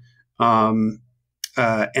Herr,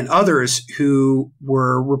 and others who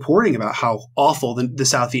were reporting about how awful the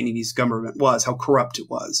South Vietnamese government was, how corrupt it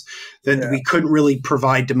was, that we couldn't really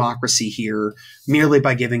provide democracy here merely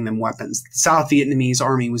by giving them weapons. The South Vietnamese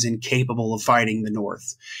army was incapable of fighting the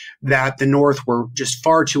North, that the North were just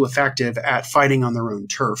far too effective at fighting on their own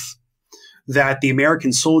turf, that the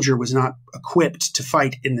American soldier was not equipped to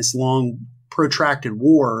fight in this long protracted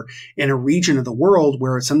war in a region of the world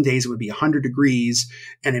where some days it would be 100 degrees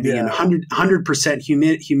and it'd be in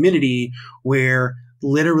 100% humidity, where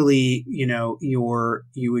literally,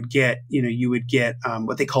 you would get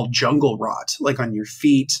what they call jungle rot, like on your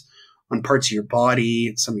feet, on parts of your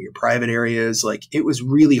body, some of your private areas. Like, it was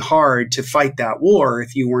really hard to fight that war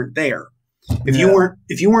if you weren't there. If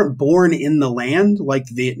you weren't born in the land like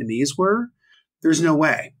the Vietnamese were, there's no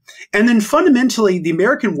way. And then fundamentally, the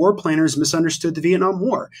American war planners misunderstood the Vietnam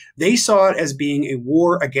War. They saw it as being a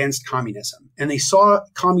war against communism, and they saw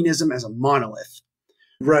communism as a monolith,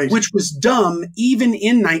 right? Which was dumb even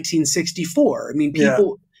in 1964. I mean,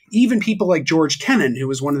 even people like George Kennan, who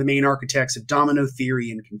was one of the main architects of domino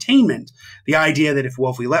theory and containment, the idea that if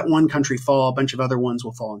we let one country fall, a bunch of other ones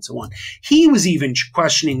will fall and so on. He was even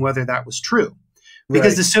questioning whether that was true,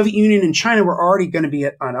 because the Soviet Union and China were already going to be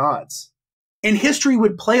at odds. And history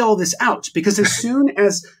would play all this out, because as soon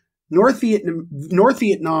as North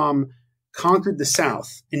Vietnam conquered the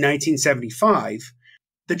South in 1975,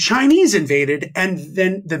 the Chinese invaded, and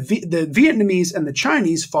then the Vietnamese and the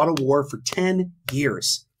Chinese fought a war for 10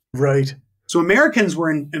 years. Right. So Americans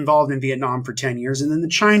were involved in Vietnam for 10 years, and then the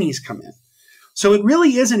Chinese come in. So it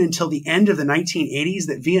really isn't until the end of the 1980s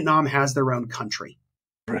that Vietnam has their own country.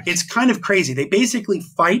 Right. It's kind of crazy. They basically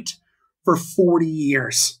fight for 40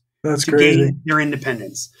 years to gain their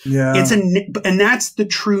independence. Yeah. And that's the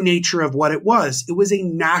true nature of what it was. It was a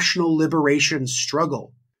national liberation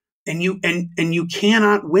struggle. And you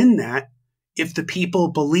cannot win that if the people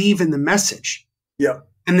believe in the message. Yeah.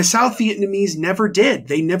 And the South Vietnamese never did.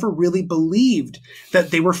 They never really believed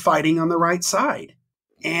that they were fighting on the right side.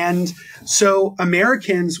 And so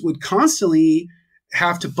Americans would constantly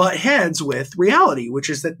have to butt heads with reality, which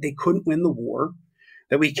is that they couldn't win the war,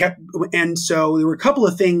 that we kept. And so there were a couple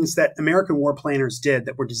of things that American war planners did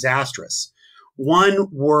that were disastrous. One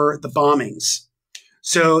were the bombings.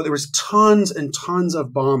 So there was tons and tons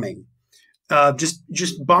of bombing,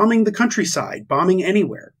 just bombing the countryside, bombing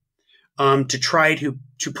anywhere, to try to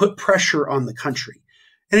put pressure on the country.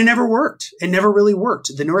 And it never worked. It never really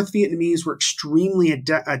worked. The North Vietnamese were extremely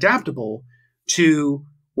adaptable to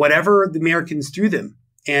whatever the Americans threw them,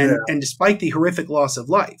 and despite the horrific loss of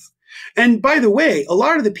life. And by the way, a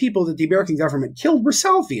lot of the people that the American government killed were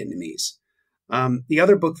South Vietnamese. The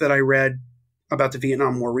other book that I read about the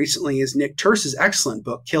Vietnam War recently is Nick Turse's excellent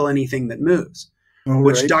book, Kill Anything That Moves,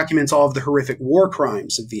 which documents all of the horrific war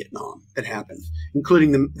crimes of Vietnam that happened,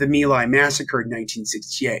 including the My Lai massacre in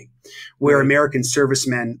 1968, where American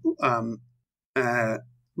servicemen,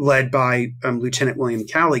 led by Lieutenant William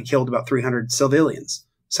Calley, killed about 300 civilians,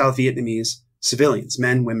 South Vietnamese civilians,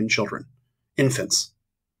 men, women, children, infants.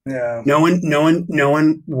 Yeah. No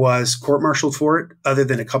one was court-martialed for it other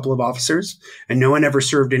than a couple of officers, and no one ever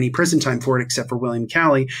served any prison time for it except for William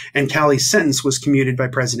Calley, and Calley's sentence was commuted by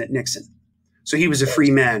President Nixon. So he was a free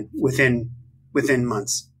man within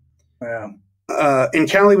months. Yeah. And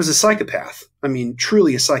Calley was a psychopath. I mean,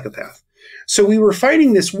 truly a psychopath. So we were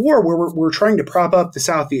fighting this war where we're trying to prop up the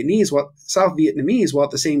South Vietnamese while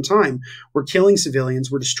at the same time we're killing civilians,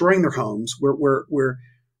 we're destroying their homes, we're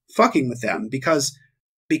fucking with them because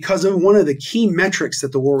of one of the key metrics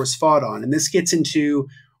that the war was fought on. And this gets into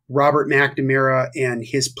Robert McNamara and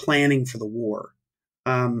his planning for the war.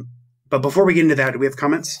 But before we get into that, do we have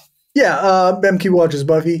comments? Yeah. MQ Watches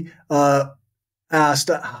Buffy asked,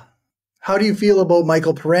 how do you feel about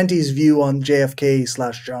Michael Parenti's view on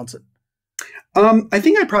JFK/Johnson? I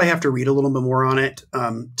think I probably have to read a little bit more on it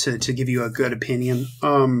to give you a good opinion.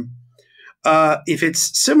 If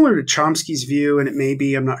it's similar to Chomsky's view, and it may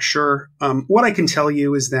be, I'm not sure. What I can tell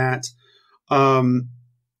you is that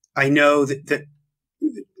I know that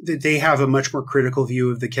they have a much more critical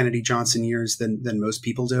view of the Kennedy-Johnson years than most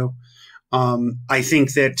people do. I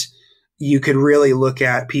think that you could really look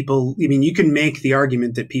at people. I mean, you can make the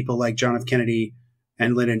argument that people like John F. Kennedy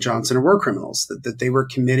and Lyndon Johnson are war criminals, that they were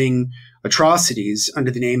committing atrocities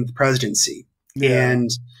under the name of the presidency. Yeah.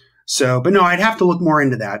 And so, but no, I'd have to look more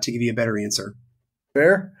into that to give you a better answer.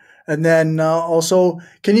 Fair. And then also,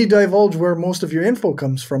 can you divulge where most of your info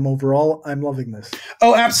comes from overall? I'm loving this.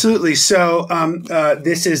 Oh, absolutely. So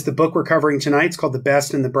this is the book we're covering tonight. It's called The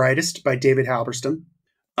Best and the Brightest by David Halberstam.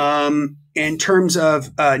 In terms of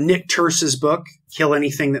Nick Turse's book, Kill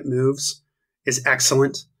Anything That Moves, is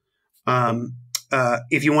excellent.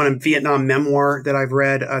 If you want a Vietnam memoir that I've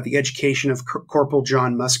read, The Education of Corporal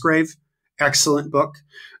John Musgrave, excellent book.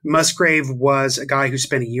 Musgrave was a guy who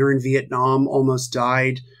spent a year in Vietnam, almost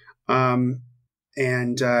died. And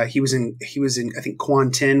he was in, I think Quan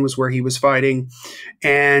Tin was where he was fighting.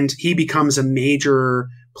 And he becomes a major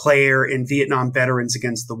player in Vietnam Veterans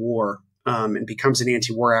Against the War, and becomes an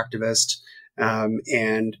anti-war activist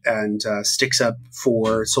and sticks up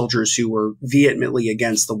for soldiers who were vehemently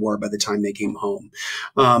against the war by the time they came home,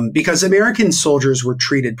 because American soldiers were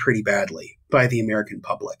treated pretty badly by the American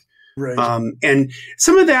public. Right. And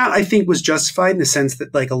some of that, I think, was justified in the sense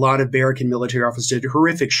that, like, a lot of American military officers did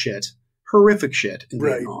horrific shit in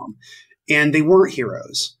Vietnam, and they weren't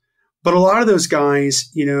heroes. But a lot of those guys,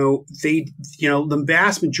 the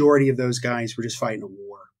vast majority of those guys were just fighting a war.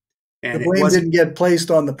 And the blame didn't get placed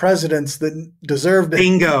on the presidents that deserved it.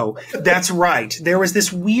 Bingo. That's right. There was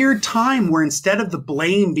this weird time where instead of the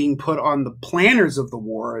blame being put on the planners of the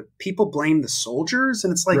war, people blamed the soldiers.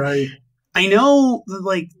 And it's like, I know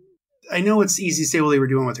it's easy to say, well, they were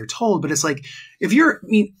doing what they're told, but it's like,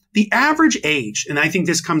 the average age, and I think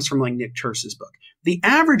this comes from like Nick Turse's book, the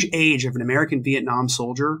average age of an American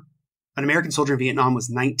soldier in Vietnam was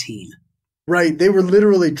 19. Right. They were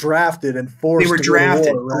literally drafted and forced. They were to drafted.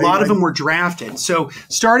 Go to war, right? A lot of them were drafted. So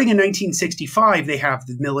starting in 1965, they have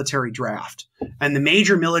the military draft, and the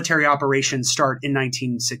major military operations start in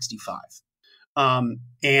 1965.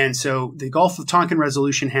 And so the Gulf of Tonkin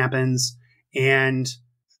Resolution happens, and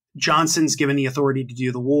Johnson's given the authority to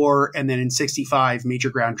do the war. And then in 65, major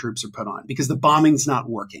ground troops are put on because the bombing's not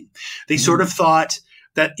working. They sort of thought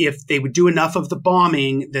that if they would do enough of the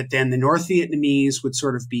bombing, that then the North Vietnamese would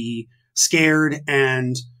sort of be scared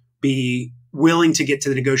and be willing to get to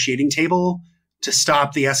the negotiating table to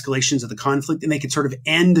stop the escalations of the conflict, and they could sort of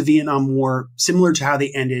end the Vietnam War similar to how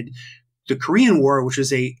they ended the Korean War, which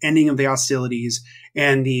was a ending of the hostilities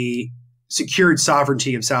and the secured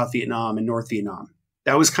sovereignty of South Vietnam and North Vietnam.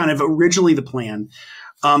 That was kind of originally the plan,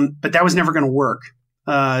 but that was never going to work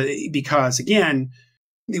because, again,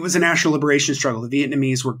 it was a national liberation struggle. The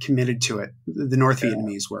Vietnamese were committed to it. The North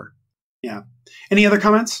Vietnamese were. Yeah. Any other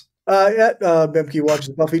comments? Bemke Watches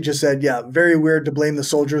Buffy just said, very weird to blame the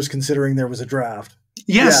soldiers considering there was a draft.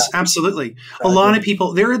 Yes, absolutely. A lot of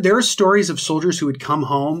people, there are stories of soldiers who would come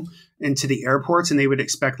home into the airports and they would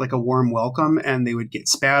expect like a warm welcome, and they would get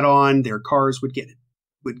spat on. Their cars would get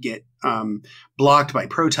blocked by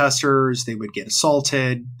protesters. They would get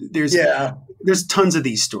assaulted. There's tons of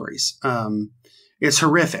these stories. It's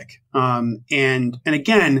horrific. And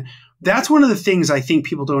again, that's one of the things I think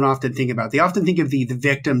people don't often think about. They often think of the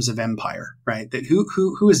victims of empire, right? That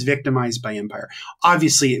who is victimized by empire?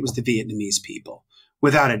 Obviously, it was the Vietnamese people,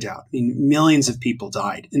 without a doubt. I mean, millions of people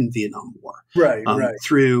died in the Vietnam War,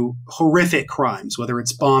 through horrific crimes, whether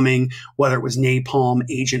it's bombing, whether it was napalm,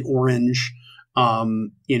 Agent Orange, the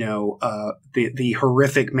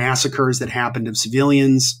horrific massacres that happened of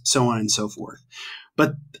civilians, so on and so forth.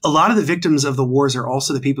 But a lot of the victims of the wars are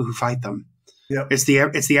also the people who fight them. Yep. It's the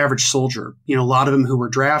average soldier. A lot of them who were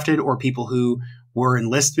drafted, or people who were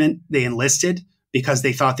they enlisted because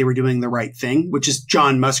they thought they were doing the right thing, which is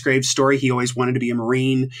John Musgrave's story. He always wanted to be a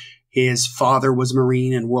Marine. His father was a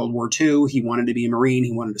Marine in World War II. He wanted to be a Marine.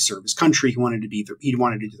 He wanted to serve his country. He wanted to do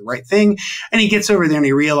the right thing. And he gets over there and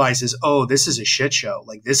he realizes, oh, this is a shit show.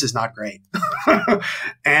 Like, this is not great.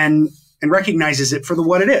 and recognizes it for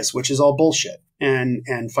what it is, which is all bullshit,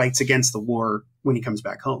 and fights against the war when he comes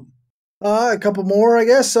back home. A couple more, I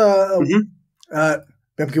guess. Bemke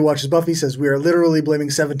Watches Buffy says, we are literally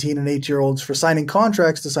blaming 17 and 8-year-olds for signing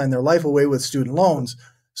contracts to sign their life away with student loans.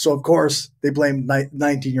 So, of course, they blamed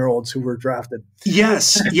 19-year-olds who were drafted.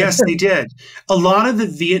 Yes, they did. A lot of the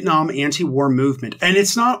Vietnam anti-war movement, and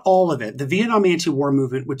it's not all of it, the Vietnam anti-war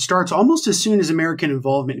movement, which starts almost as soon as American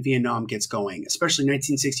involvement in Vietnam gets going, especially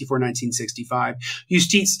 1964, 1965,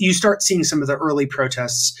 you start seeing some of the early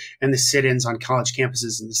protests and the sit-ins on college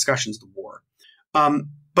campuses and discussions of the war.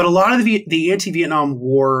 But a lot of the anti-Vietnam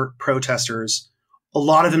War protesters, a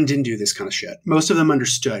lot of them didn't do this kind of shit. Most of them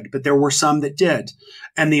understood, but there were some that did.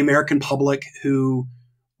 And the American public, who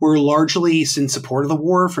were largely in support of the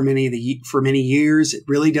war for many years, it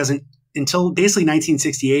really doesn't, until basically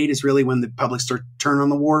 1968 is really when the public started to turn on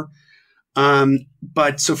the war.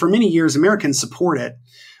 But so for many years, Americans support it.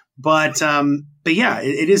 But yeah,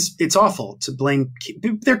 it's awful to blame.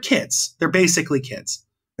 They're kids. They're basically kids.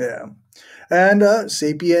 Yeah. And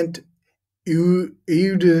sapient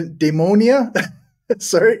eudaimonia.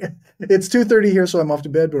 Sorry, it's 2:30 here, so I'm off to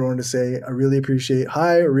bed. But I wanted to say I really appreciate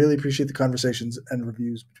the conversations and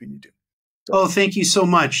reviews between you two. So. Oh, thank you so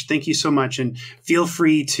much. Thank you so much. And feel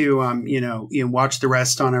free to, watch the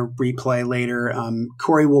rest on a replay later.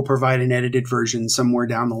 Corey will provide an edited version somewhere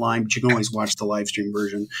down the line, but you can always watch the live stream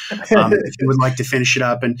version if you would like to finish it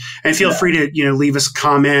up. And feel free to, leave us a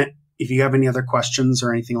comment if you have any other questions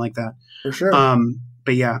or anything like that. For sure.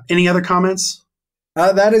 But yeah, any other comments?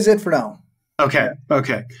 That is it for now. Okay. Yeah.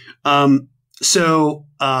 Okay. So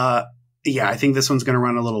Yeah, I think this one's going to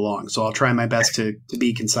run a little long, so I'll try my best to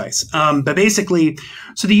be concise. But basically,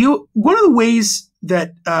 so one of the ways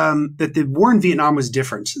that that the war in Vietnam was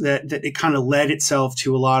different, that it kind of led itself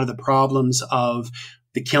to a lot of the problems of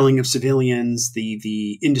the killing of civilians,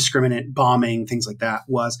 the indiscriminate bombing, things like that,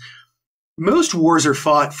 was most wars are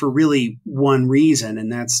fought for really one reason,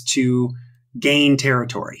 and that's to gain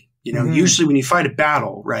territory. You know, usually when you fight a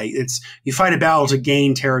battle, right, you fight a battle to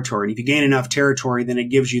gain territory. And if you gain enough territory, then it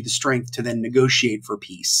gives you the strength to then negotiate for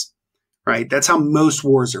peace, right? That's how most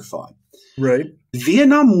wars are fought. Right. The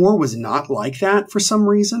Vietnam War was not like that for some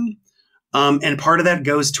reason. And part of that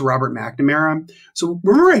goes to Robert McNamara. So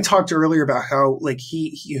remember I talked earlier about how like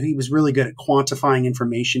he was really good at quantifying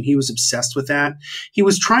information. He was obsessed with that. He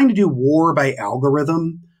was trying to do war by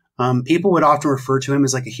algorithm. People would often refer to him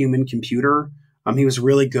as like a human computer. He was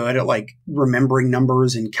really good at like remembering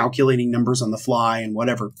numbers and calculating numbers on the fly and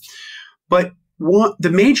whatever. But the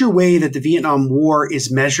major way that the Vietnam War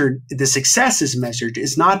is measured, the success is measured,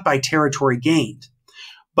 is not by territory gained,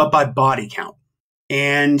 but by body count.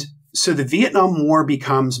 And so the Vietnam War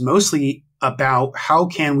becomes mostly about how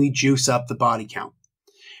can we juice up the body count.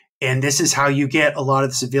 And this is how you get a lot of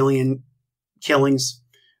the civilian killings.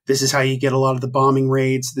 This is how you get a lot of the bombing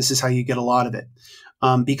raids. This is how you get a lot of it.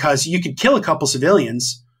 Because you could kill a couple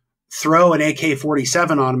civilians, throw an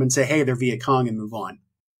AK-47 on them and say, hey, they're Viet Cong, and move on.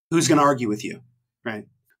 Who's going to argue with you, right?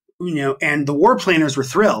 You know, and the war planners were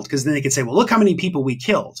thrilled because then they could say, well, look how many people we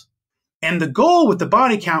killed. And the goal with the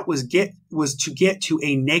body count was to get to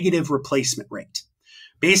a negative replacement rate.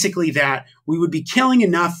 Basically that we would be killing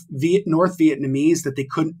enough North Vietnamese that they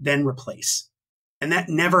couldn't then replace. And that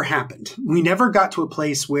never happened. We never got to a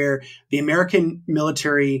place where the American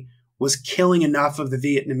military was killing enough of the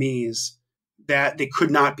Vietnamese that they could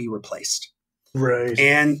not be replaced. Right.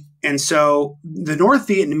 And so the North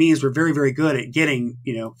Vietnamese were very, very good at getting,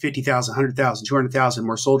 50,000, 100,000, 200,000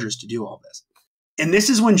 more soldiers to do all this. And this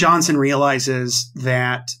is when Johnson realizes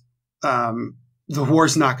that the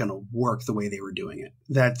war's not going to work the way they were doing it.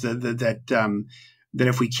 That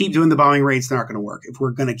if we keep doing the bombing raids, they're not going to work. If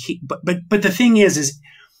we're going to keep, but the thing is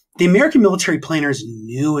the American military planners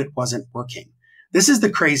knew it wasn't working. This is the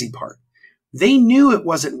crazy part. They knew it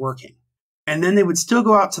wasn't working. And then they would still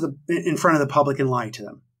go out in front of the public and lie to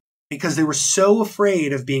them because they were so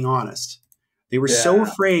afraid of being honest. They were so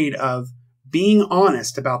afraid of being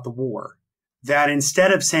honest about the war that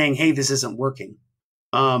instead of saying, hey, this isn't working,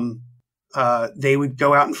 they would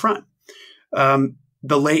go out in front.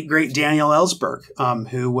 The late, great Daniel Ellsberg,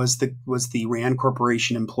 who was the Rand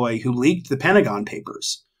Corporation employee who leaked the Pentagon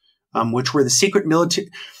Papers, which were the secret military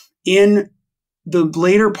in the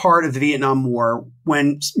later part of the Vietnam War,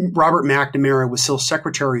 when Robert McNamara was still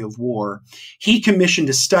Secretary of War, he commissioned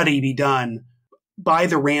a study be done by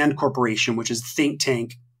the Rand Corporation, which is a think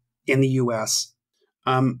tank in the U.S.,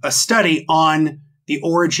 a study on the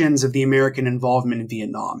origins of the American involvement in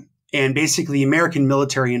Vietnam and basically American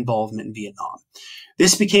military involvement in Vietnam.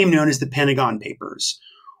 This became known as the Pentagon Papers.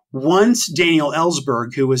 Once Daniel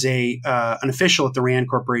Ellsberg, who was an official at the Rand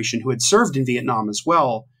Corporation who had served in Vietnam as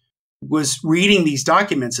well, was reading these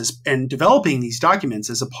documents and developing these documents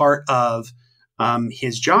as a part of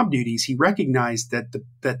his job duties, he recognized that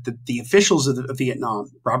the officials of Vietnam,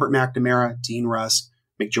 Robert McNamara, Dean Rusk,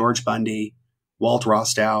 McGeorge Bundy, Walt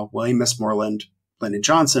Rostow, William Westmoreland, Lyndon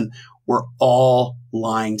Johnson, were all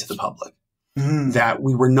lying to the public that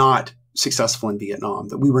we were not successful in Vietnam,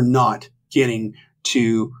 that we were not getting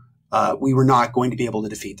to, we were not going to be able to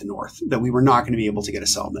defeat the North, that we were not going to be able to get a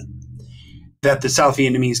settlement, that the South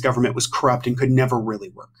Vietnamese government was corrupt and could never really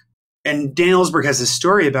work. And Dan Ellsberg has this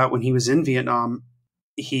story about when he was in Vietnam,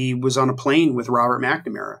 he was on a plane with Robert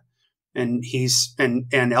McNamara. And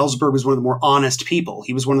Ellsberg was one of the more honest people.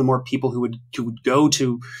 He was one of the more people who would go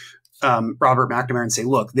to Robert McNamara and say,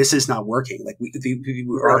 "Look, this is not working. Like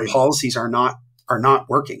our policies are not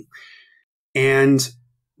working." And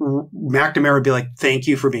McNamara would be like, "Thank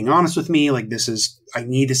you for being honest with me. Like I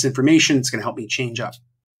need this information. It's going to help me change up."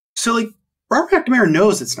 So like Robert McNamara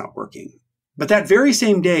knows it's not working, but that very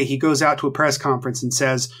same day he goes out to a press conference and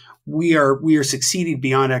says, we are succeeding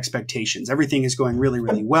beyond expectations. Everything is going really,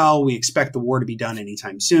 really well. We expect the war to be done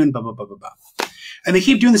anytime soon, blah, blah, blah, blah, blah. And they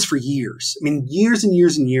keep doing this for years. I mean, years and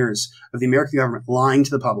years and years of the American government lying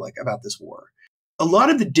to the public about this war. A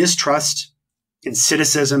lot of the distrust and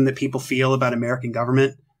cynicism that people feel about American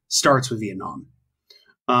government starts with Vietnam.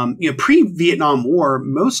 Pre-Vietnam War,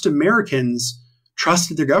 most Americans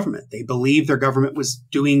trusted their government. They believed their government was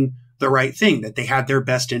doing the right thing, that they had their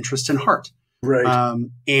best interest in heart. Right.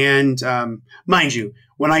 Mind you,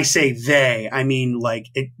 when I say they, I mean like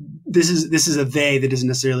this is a they that doesn't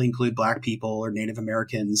necessarily include Black people or Native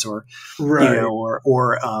Americans or Right. or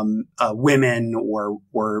women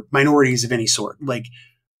or minorities of any sort. Like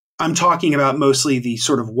I'm talking about mostly the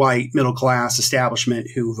sort of white middle class establishment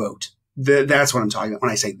who vote. That's what I'm talking about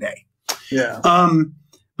when I say they. Yeah.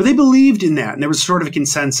 But they believed in that, and there was sort of a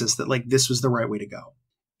consensus that like this was the right way to go.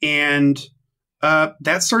 And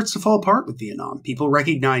that starts to fall apart with Vietnam. People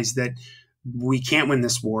recognize that we can't win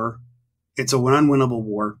this war. It's an unwinnable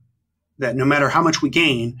war, that no matter how much we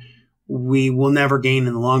gain, we will never gain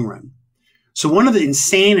in the long run. So one of the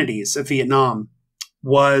insanities of Vietnam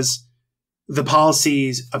was the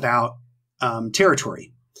policies about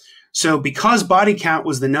territory. So because body count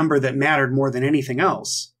was the number that mattered more than anything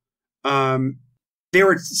else,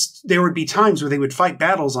 there would be times where they would fight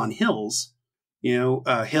battles on hills. Hill,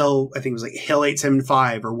 I think it was like Hill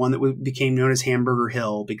 875 or one that became known as Hamburger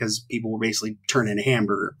Hill because people were basically turning a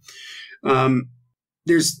hamburger.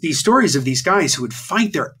 There's these stories of these guys who would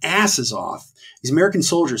fight their asses off. These American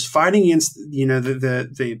soldiers fighting against,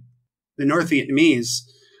 the North Vietnamese,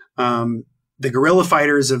 the guerrilla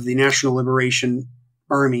fighters of the National Liberation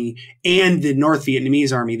Army and the North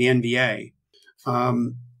Vietnamese Army, the NVA.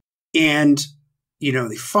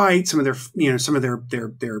 They fight. Some of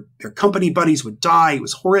their company buddies would die. It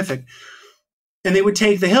was horrific. And they would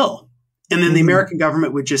take the hill. And then the American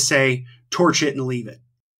government would just say, torch it and leave it.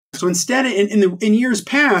 So instead, in years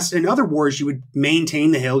past, in other wars, you would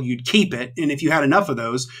maintain the hill, you'd keep it. And if you had enough of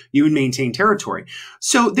those, you would maintain territory.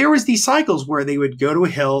 So there was these cycles where they would go to a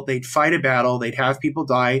hill, they'd fight a battle, they'd have people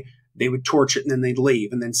die, they would torch it, and then they'd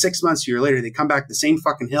leave. And then 6 months, a year later, they'd come back to the same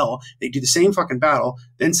fucking hill, they'd do the same fucking battle,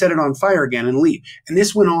 then set it on fire again and leave. And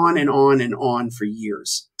this went on and on and on for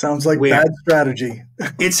years. Sounds like bad strategy.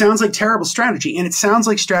 It sounds like terrible strategy. And it sounds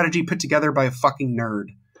like strategy put together by a fucking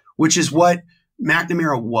nerd, which is what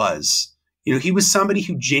McNamara was. He was somebody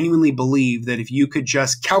who genuinely believed that if you could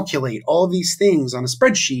just calculate all of these things on a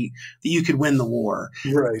spreadsheet, that you could win the war.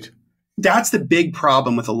 Right. That's the big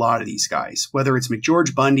problem with a lot of these guys, whether it's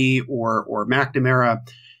McGeorge Bundy or McNamara,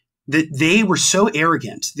 that they were so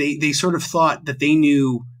arrogant. They sort of thought that they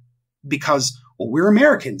knew because, well, we're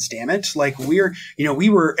Americans, damn it. Like we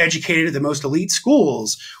were educated at the most elite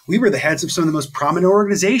schools. We were the heads of some of the most prominent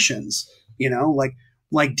organizations,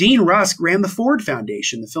 like Dean Rusk ran the Ford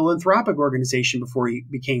Foundation, the philanthropic organization, before he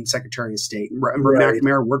became Secretary of State. And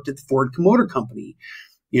McNamara worked at the Ford Motor Company.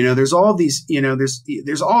 There's all these,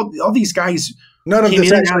 there's all these guys. None of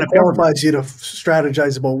this actually qualifies you to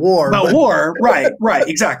strategize about war. About war, right,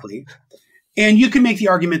 exactly. And you can make the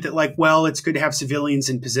argument that, like, well, it's good to have civilians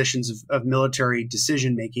in positions of military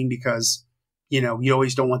decision making because, you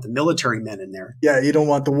always don't want the military men in there. Yeah, you don't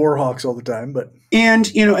want the war hawks all the time, but and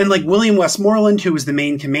like William Westmoreland, who was the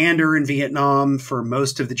main commander in Vietnam for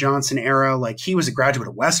most of the Johnson era, like he was a graduate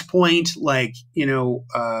of West Point. Like,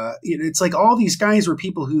 it's like all these guys were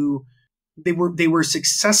people who they were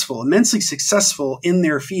successful, immensely successful in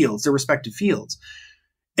their fields, their respective fields.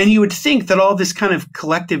 And you would think that all this kind of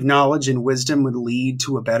collective knowledge and wisdom would lead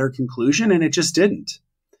to a better conclusion, and it just didn't.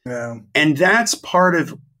 Yeah. And that's part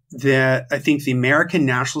of that. I think the American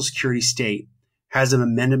national security state has a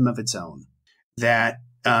momentum of its own that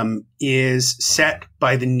is set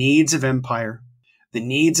by the needs of empire, the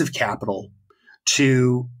needs of capital,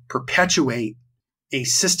 to perpetuate a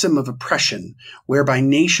system of oppression whereby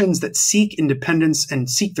nations that seek independence and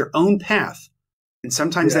seek their own path, and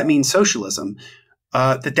sometimes that means socialism,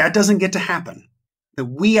 that doesn't get to happen, that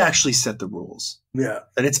we actually set the rules, that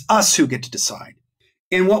it's us who get to decide.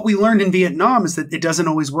 And what we learned in Vietnam is that it doesn't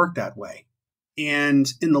always work that way.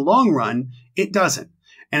 And in the long run, it doesn't.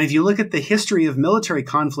 And if you look at the history of military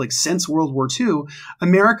conflicts since World War II,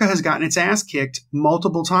 America has gotten its ass kicked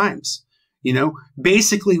multiple times.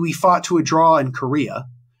 Basically, we fought to a draw in Korea.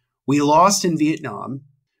 We lost in Vietnam.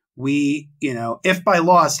 We, if by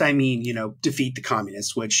lost, I mean, defeat the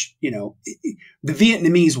communists, which, the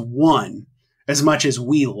Vietnamese won as much as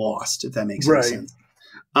we lost, if that makes any sense.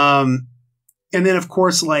 And then, of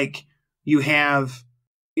course, like you have,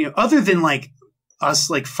 other than like us,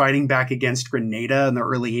 like fighting back against Grenada in the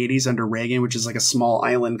early 80s under Reagan, which is like a small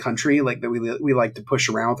island country, like that we like to push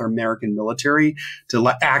around with our American military to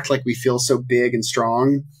act like we feel so big and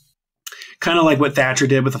strong. Kind of like what Thatcher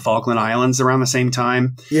did with the Falkland Islands around the same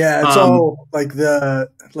time. Yeah, it's all like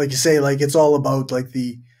like you say, like it's all about like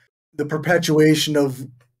the perpetuation of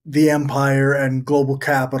the empire and global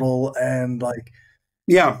capital and like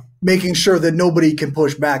making sure that nobody can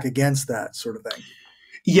push back against that sort of thing.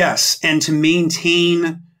 Yes, and to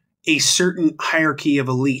maintain a certain hierarchy of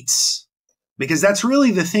elites, because that's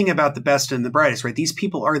really the thing about the best and the brightest, right? These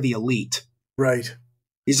people are the elite. Right.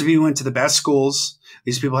 These are people who went to the best schools.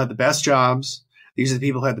 These people had the best jobs. These are the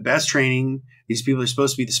people who had the best training. These people are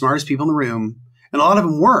supposed to be the smartest people in the room. And a lot of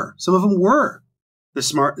them were. Some of them were the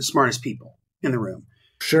smartest people in the room.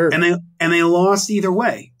 Sure. And they lost either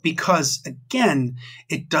way because, again,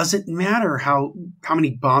 it doesn't matter how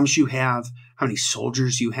many bombs you have, how many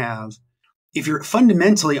soldiers you have. If you're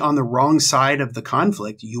fundamentally on the wrong side of the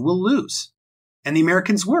conflict, you will lose. And the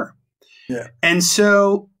Americans were. Yeah. And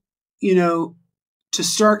so, to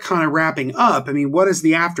start kind of wrapping up, I mean, what is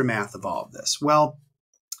the aftermath of all of this? Well,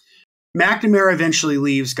 McNamara eventually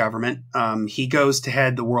leaves government. He goes to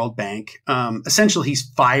head the World Bank. Essentially,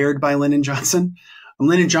 he's fired by Lyndon Johnson.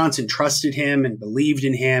 Lyndon Johnson trusted him and believed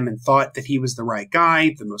in him and thought that he was the right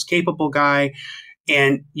guy, the most capable guy.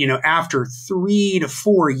 And, after 3 to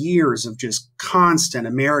 4 years of just constant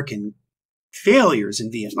American failures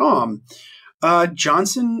in Vietnam,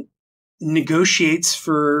 Johnson negotiates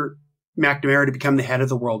for McNamara to become the head of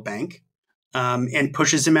the World Bank and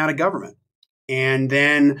pushes him out of government. And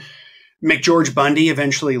then McGeorge Bundy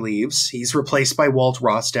eventually leaves. He's replaced by Walt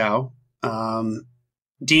Rostow.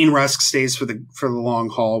 Dean Rusk stays for the long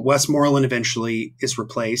haul. Westmoreland eventually is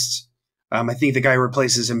replaced. I think the guy who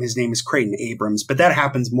replaces him, his name is Creighton Abrams, but that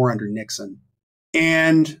happens more under Nixon.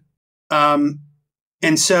 And Lyndon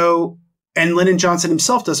Johnson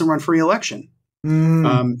himself doesn't run for re-election.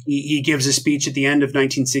 He gives a speech at the end of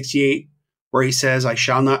 1968 where he says, I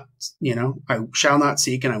shall not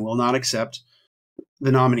seek and I will not accept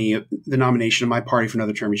the nomination of my party for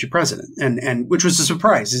another term as your president. And which was a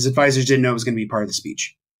surprise. His advisors didn't know it was going to be part of the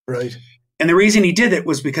speech. Right. And the reason he did it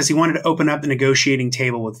was because he wanted to open up the negotiating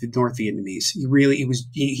table with the North Vietnamese.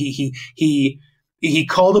 He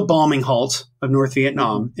called a bombing halt of North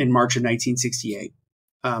Vietnam in March of 1968.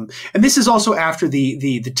 And this is also after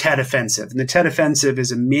the Tet Offensive. And the Tet Offensive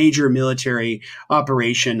is a major military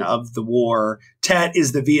operation of the war. Tet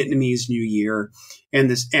is the Vietnamese New Year.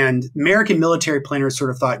 And American military planners sort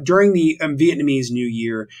of thought during the Vietnamese New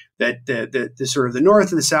Year that the sort of the North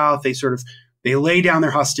and the South, they lay down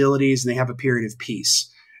their hostilities and they have a period of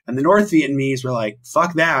peace. And the North Vietnamese were like,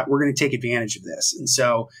 fuck that, we're going to take advantage of this. And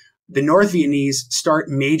so the North Vietnamese start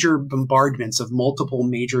major bombardments of multiple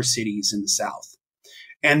major cities in the South.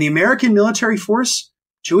 And the American military force,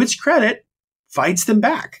 to its credit, fights them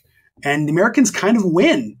back. And the Americans kind of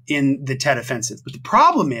win in the Tet Offensive. But the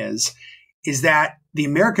problem is that the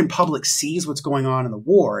American public sees what's going on in the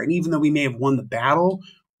war. And even though we may have won the battle,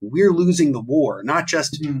 we're losing the war, not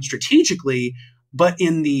just strategically, but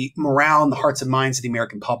in the morale and the hearts and minds of the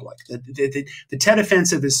American public. The Tet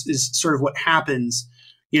Offensive is sort of what happens,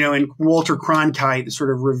 and Walter Cronkite, the sort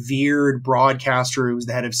of revered broadcaster who was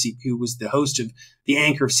the host of the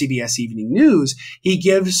anchor of CBS Evening News, he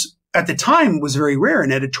gives, at the time was very rare,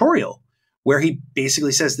 an editorial where he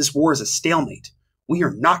basically says this war is a stalemate. We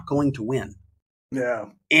are not going to win. Yeah.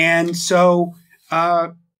 And so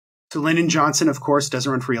Lyndon Johnson, of course, doesn't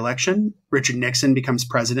run for re-election. Richard Nixon becomes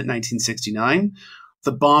president in 1969.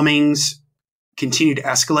 The bombings continue to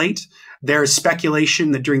escalate. There's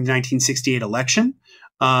speculation that during the 1968 election,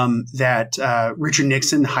 that Richard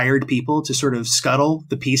Nixon hired people to sort of scuttle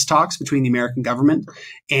the peace talks between the American government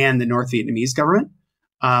and the North Vietnamese government,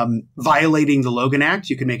 violating the Logan Act.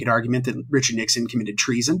 You could make an argument that Richard Nixon committed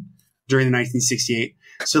treason during the 1968.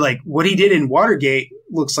 So, like, what he did in Watergate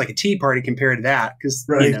looks like a Tea Party compared to that, because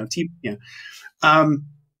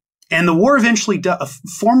and the war eventually,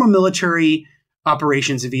 formal military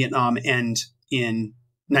operations in Vietnam end in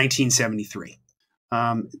 1973.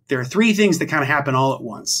 There are three things that kind of happen all at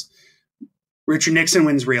once. Richard Nixon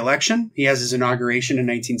wins re-election. He has his inauguration in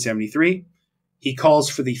 1973. He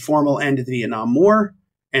calls for the formal end of the Vietnam War,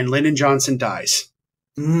 and Lyndon Johnson dies.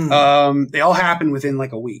 They all happen within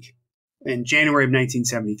like a week in January of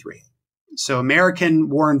 1973. So American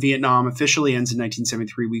war in Vietnam officially ends in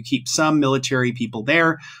 1973. We keep some military people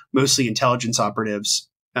there, mostly intelligence operatives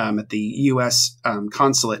at the U.S.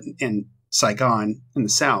 Consulate in Saigon in the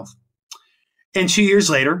South. And 2 years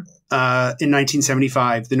later, in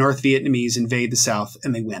 1975, the North Vietnamese invade the South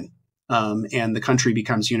and they win. And the country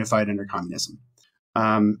becomes unified under communism,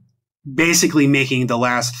 basically making the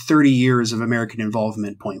last 30 years of American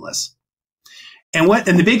involvement pointless. And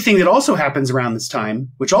the big thing that also happens around this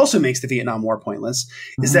time, which also makes the Vietnam War pointless,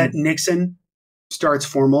 is that Nixon starts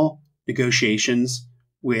formal negotiations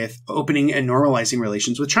with opening and normalizing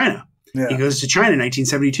relations with China. Yeah. He goes to China in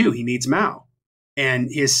 1972. He meets Mao. And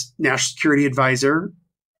his national security advisor,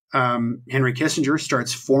 Henry Kissinger,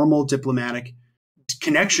 starts formal diplomatic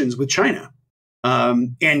connections with China.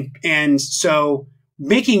 And so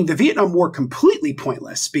making the Vietnam War completely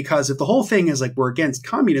pointless, because if the whole thing is like, we're against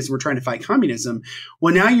communism, we're trying to fight communism,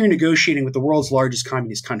 well, now you're negotiating with the world's largest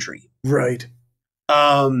communist country. Right.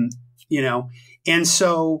 You know, and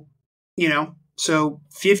so, you know, so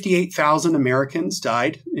 58,000 Americans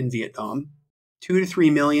died in Vietnam. 2 to 3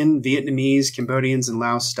 million Vietnamese, Cambodians, and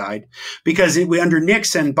Laos died because under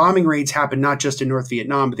Nixon, bombing raids happened not just in North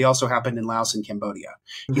Vietnam, but they also happened in Laos and Cambodia.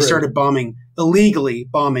 He started illegally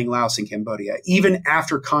bombing Laos and Cambodia, even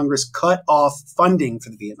after Congress cut off funding for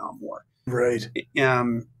the Vietnam War. Right.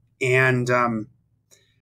 And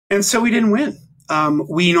so we didn't win.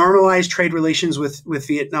 We normalized trade relations with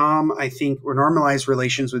Vietnam. I think we normalized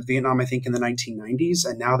relations with Vietnam, I think, in the 1990s,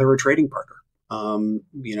 and now they're a trading partner.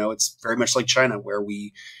 You know, it's very much like China, where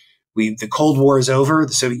the Cold War is over,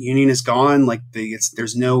 the Soviet Union is gone. Like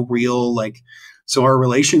there's no real so our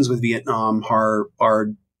relations with Vietnam are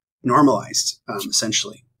normalized,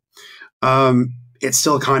 essentially. It's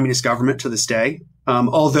still a communist government to this day.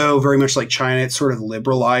 Although very much like China, it's sort of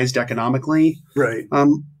liberalized economically, right.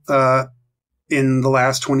 In the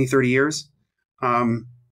last 20, 30 years.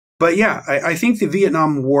 But yeah, I think the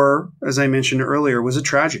Vietnam War, as I mentioned earlier, was a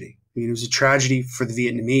tragedy. I mean, it was a tragedy for the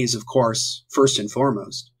Vietnamese, of course, first and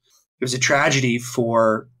foremost. It was a tragedy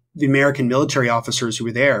for the American military officers who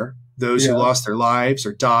were there, those who lost their lives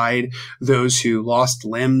or died, those who lost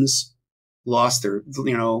limbs, lost their,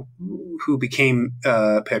 who became,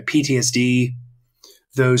 had PTSD,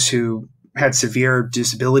 those who had severe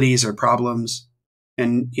disabilities or problems.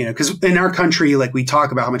 And, because in our country, we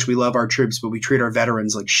talk about how much we love our troops, but we treat our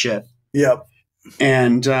veterans like shit. Yep.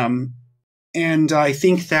 And I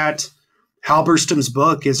think that Halberstam's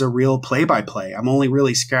book is a real play-by-play. I'm only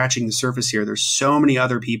really scratching the surface here. There's so many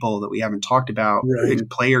other people that we haven't talked about, and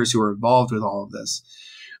players who are involved with all of this.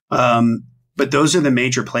 But those are the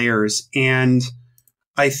major players. And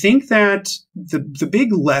I think that the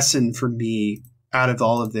big lesson for me out of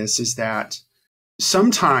all of this is that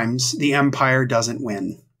sometimes the empire doesn't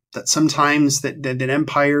win, that sometimes that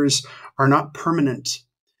empires are not permanent.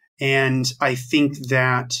 And I think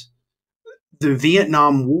that the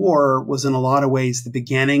Vietnam War was in a lot of ways the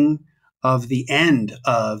beginning of the end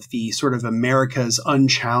of the sort of America's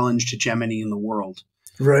unchallenged hegemony in the world.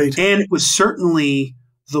 Right. And it was certainly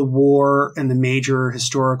the war and the major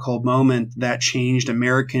historical moment that changed the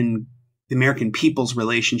American people's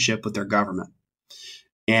relationship with their government.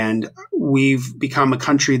 And we've become a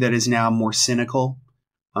country that is now more cynical,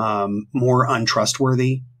 more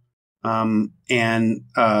untrustworthy, and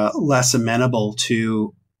less amenable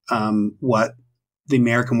to what the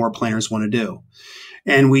American war planners want to do.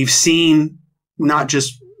 And we've seen not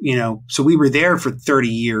just, so we were there for 30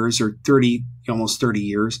 years or almost 30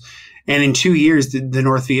 years. And in 2 years, the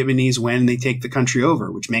North Vietnamese win and they take the country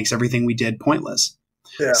over, which makes everything we did pointless.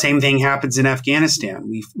 Yeah. Same thing happens in Afghanistan.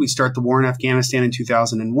 We start the war in Afghanistan in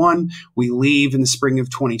 2001. We leave in the spring of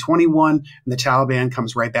 2021, and the Taliban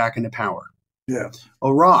comes right back into power. Yeah.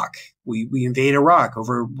 Iraq. We invade Iraq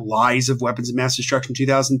over lies of weapons of mass destruction in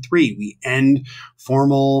 2003. We end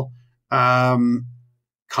formal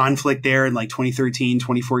conflict there in 2013,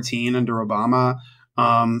 2014 under Obama.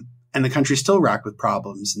 And the country's still racked with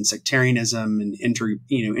problems and sectarianism and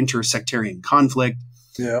intersectarian conflict.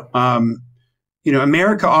 Yeah.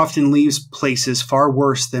 America often leaves places far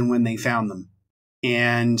worse than when they found them.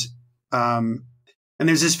 And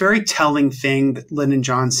there's this very telling thing that Lyndon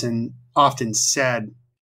Johnson often said,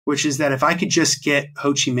 which is that if I could just get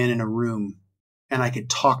Ho Chi Minh in a room and I could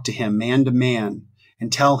talk to him man to man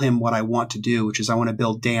and tell him what I want to do, which is I want to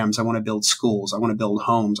build dams, I want to build schools, I want to build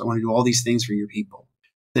homes, I want to do all these things for your people,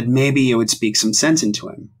 that maybe it would speak some sense into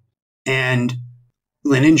him. And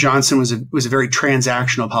Lyndon Johnson was a very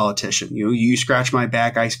transactional politician. You scratch my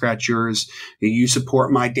back, I scratch yours. You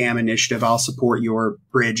support my dam initiative, I'll support your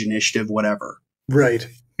bridge initiative, whatever. Right.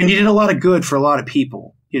 And he did a lot of good for a lot of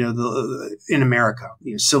people, in America.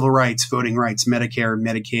 Civil rights, voting rights, Medicare,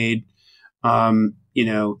 Medicaid,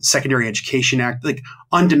 Secondary Education Act.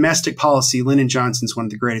 On domestic policy, Lyndon Johnson's one of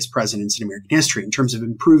the greatest presidents in American history in terms of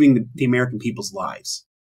improving the American people's lives.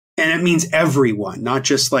 And it means everyone, not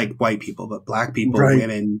just white people, but black people,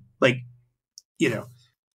 women, but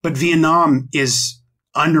Vietnam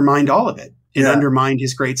undermined all of it. It undermined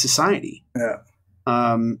his great society. Yeah.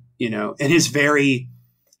 In his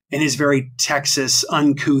very Texas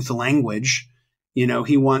uncouth language,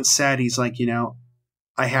 he once said, he's like,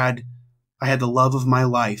 I had the love of my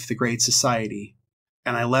life, the great society,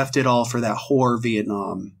 and I left it all for that whore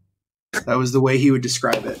Vietnam. That was the way he would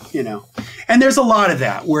describe it, And there's a lot of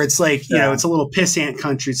that where it's it's a little pissant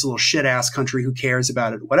country. It's a little shit ass country. Who cares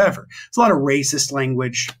about it? Whatever. It's a lot of racist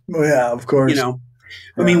language. Oh, yeah, of course.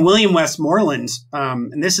 I mean, William Westmoreland,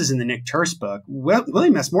 and this is in the Nick Turse book,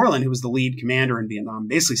 William Westmoreland, who was the lead commander in Vietnam,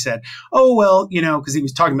 basically said, oh, well, you know, because he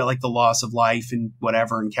was talking about like the loss of life and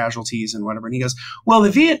whatever and casualties and whatever. And he goes, well, the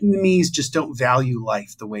Vietnamese just don't value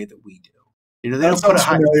life the way that we do. You know, they don't put a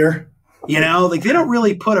high, you know, like they don't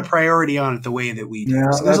really put a priority on it the way that we do.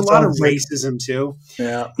 Yeah, so there's a lot of racism too.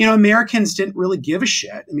 Yeah. You know, Americans didn't really give a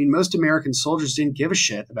shit. I mean, most American soldiers didn't give a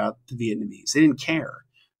shit about the Vietnamese. They didn't care.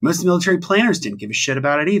 Most military planners didn't give a shit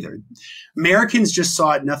about it either. Americans just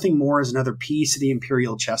saw it nothing more as another piece of the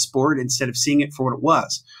imperial chessboard instead of seeing it for what it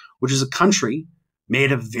was, which is a country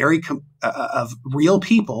made of of real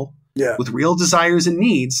people with real desires and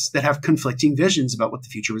needs that have conflicting visions about what the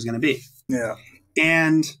future was going to be. Yeah.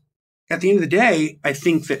 And at the end of the day, I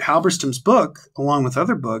think that Halberstam's book, along with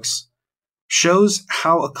other books, shows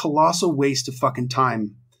how a colossal waste of fucking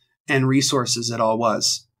time and resources it all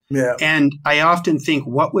was. Yeah. And I often think,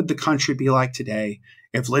 what would the country be like today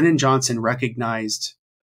if Lyndon Johnson recognized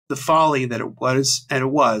the folly that it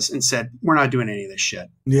was and said, we're not doing any of this shit.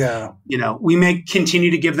 Yeah. You know, we may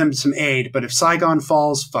continue to give them some aid, but if Saigon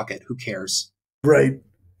falls, fuck it. Who cares? Right.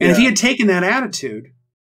 And if he had taken that attitude,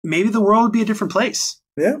 maybe the world would be a different place.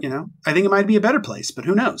 Yeah. You know, I think it might be a better place, but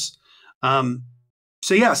who knows? So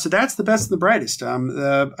that's the best and the brightest.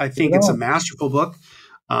 I think it's a masterful book.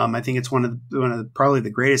 I think it's one of the probably the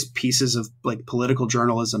greatest pieces of like political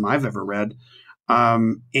journalism I've ever read.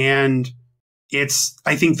 And it's,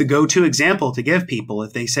 I think, the go-to example to give people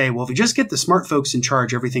if they say, well, if we just get the smart folks in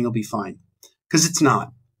charge, everything will be fine. Because it's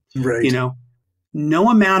not. Right. You know, no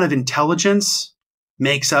amount of intelligence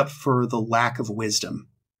makes up for the lack of wisdom.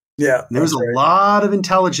 Yeah. There was a lot of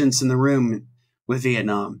intelligence in the room with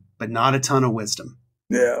Vietnam, but not a ton of wisdom.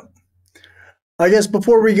 Yeah. I guess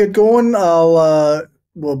before we get going,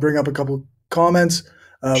 we'll bring up a couple comments.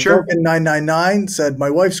 Sure. Broken999 said,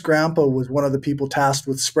 my wife's grandpa was one of the people tasked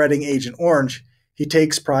with spreading Agent Orange. He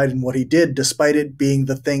takes pride in what he did, despite it being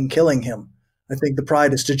the thing killing him. I think the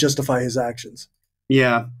pride is to justify his actions.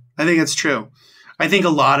 Yeah, I think that's true. I think a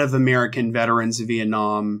lot of American veterans of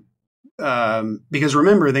Vietnam, because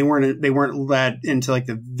remember, they weren't led into like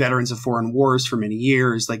the veterans of foreign wars for many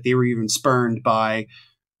years. Like they were even spurned by,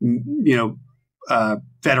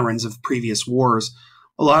 veterans of previous wars.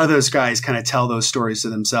 A lot of those guys kind of tell those stories to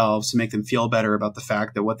themselves to make them feel better about the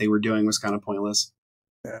fact that what they were doing was kind of pointless.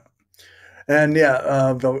 Yeah. And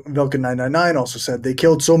Velkin999 also said they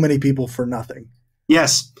killed so many people for nothing.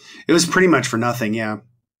 Yes. It was pretty much for nothing. Yeah.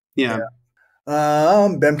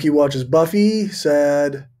 Bemke Watches Buffy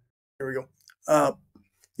said, here we go.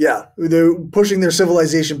 They're pushing their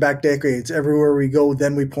civilization back decades. Everywhere we go,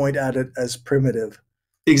 then we point at it as primitive.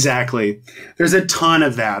 Exactly. There's a ton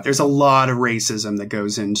of that. There's a lot of racism that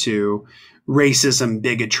goes into racism,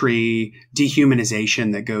 bigotry,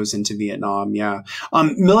 dehumanization that goes into Vietnam. Yeah.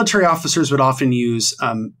 Military officers would often use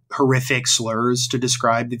horrific slurs to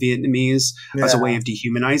describe the Vietnamese as a way of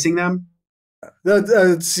dehumanizing them.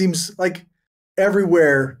 It seems like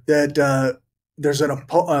everywhere that there's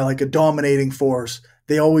a dominating force,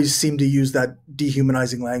 they always seem to use that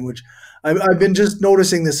dehumanizing language. I've been just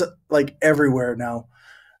noticing this like everywhere now.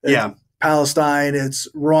 It's Palestine,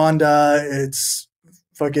 it's Rwanda, it's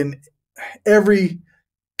fucking every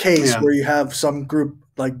case where you have some group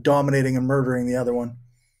like dominating and murdering the other one.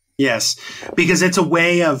 Yes, because it's a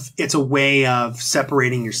way of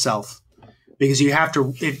separating yourself. Because you have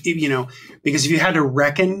to, because if you had to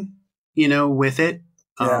reckon, with it,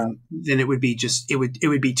 then it would be it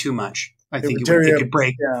would be too much. I think it could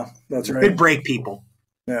break. Yeah, that's right. It'd break people.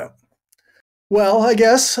 Yeah. Well, I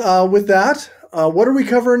guess with that, what are we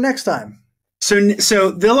covering next time? So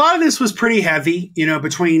a lot of this was pretty heavy,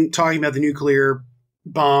 between talking about the nuclear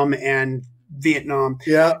bomb and Vietnam.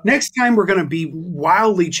 Yeah. Next time, we're going to be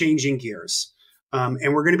wildly changing gears.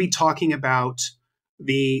 And we're going to be talking about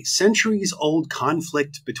the centuries-old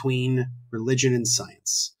conflict between religion and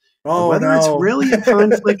science. Oh, whether it's really a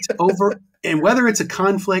conflict and whether it's a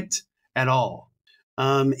conflict at all.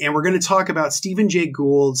 And we're going to talk about Stephen Jay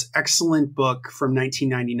Gould's excellent book from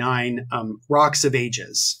 1999, Rocks of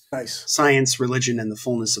Ages. Nice. Science, Religion, and the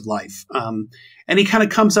Fullness of Life. And he kind of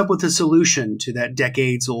comes up with a solution to that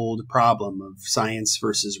decades-old problem of science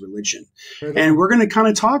versus religion. Right. And we're going to kind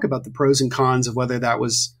of talk about the pros and cons of whether that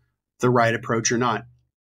was the right approach or not.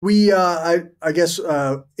 We, I guess,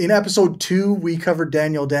 in episode 2, we covered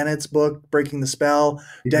Daniel Dennett's book, Breaking the Spell.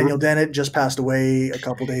 Mm-hmm. Daniel Dennett just passed away a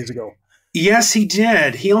couple days ago. Yes, he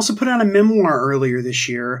did. He also put out a memoir earlier this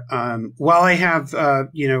year. While I have,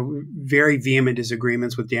 very vehement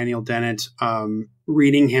disagreements with Daniel Dennett,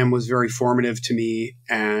 reading him was very formative to me.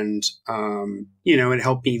 And, it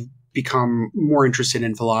helped me become more interested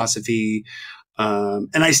in philosophy,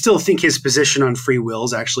 And I still think his position on free will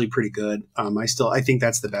is actually pretty good. I think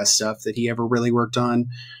that's the best stuff that he ever really worked on.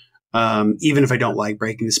 Even if I don't like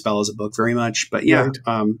Breaking the Spell as a book very much, but yeah,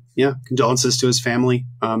 Right. condolences to his family.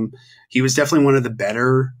 He was definitely one of the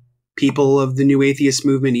better people of the new atheist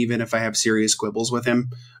movement, even if I have serious quibbles with him.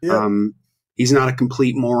 Yeah. He's not a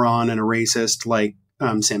complete moron and a racist like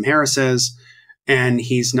Sam Harris is, and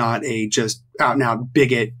he's not a just out and out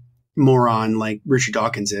bigot moron like Richard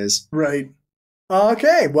Dawkins is. Right.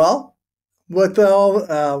 Okay. Well,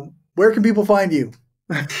 where can people find you?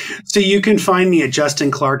 So you can find me at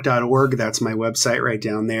justinclark.org. That's my website right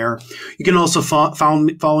down there. You can also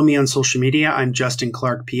follow me on social media. I'm Justin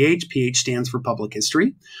Clark PH. PH stands for Public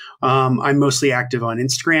History. I'm mostly active on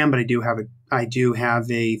Instagram, but I do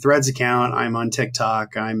have a Threads account. I'm on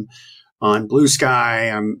TikTok. I'm on Blue Sky.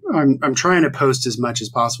 I'm trying to post as much as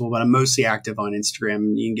possible, but I'm mostly active on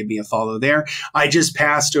Instagram. You can give me a follow there. I just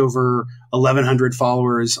passed over 1,100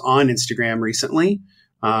 followers on Instagram recently.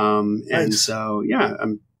 And Nice. so, yeah,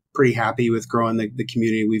 I'm pretty happy with growing the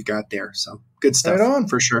community we've got there. So good stuff Right on.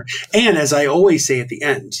 for sure. And as I always say at the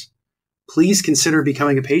end, please consider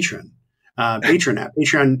becoming a patron. Patron at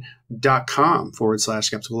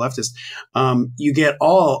patreon.com/skeptical leftist. You get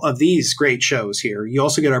all of these great shows here. You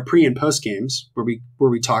also get our pre and post games where we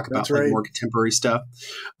talk about That's right. more contemporary stuff.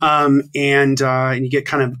 And you get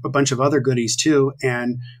kind of a bunch of other goodies too.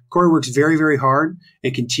 And Corey works very, very hard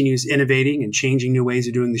and continues innovating and changing new ways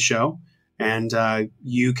of doing the show. And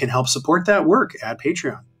you can help support that work at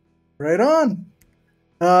Patreon. Right on.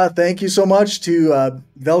 Thank you so much to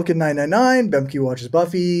Velkin999, Bemke Watches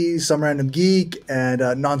Buffy, Some Random Geek, and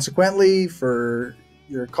Nonsequently for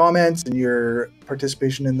your comments and your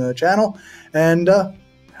participation in the channel. And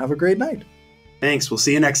have a great night. Thanks. We'll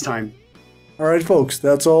see you next time. All right, folks,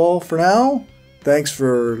 that's all for now. Thanks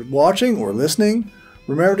for watching or listening.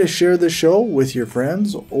 Remember to share this show with your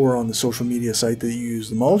friends or on the social media site that you use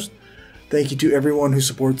the most. Thank you to everyone who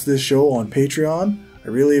supports this show on Patreon. I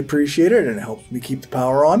really appreciate it, and it helps me keep the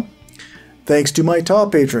power on. Thanks to my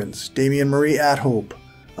top patrons, Damian Marie at Hope,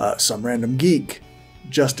 Some Random Geek,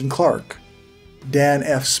 Justin Clark, Dan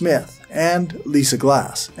F. Smith, and Lisa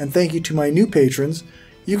Glass. And thank you to my new patrons.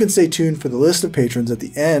 You can stay tuned for the list of patrons at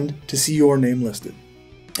the end to see your name listed.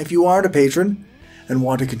 If you aren't a patron and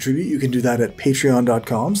want to contribute, you can do that at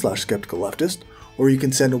patreon.com/skepticalleftist, or you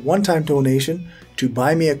can send a one-time donation to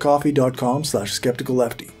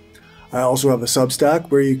buymeacoffee.com/skepticallefty. I also have a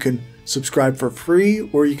Substack where you can subscribe for free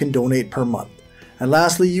or you can donate per month. And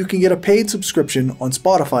lastly, you can get a paid subscription on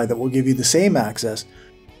Spotify that will give you the same access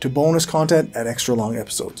to bonus content and extra long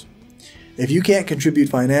episodes. If you can't contribute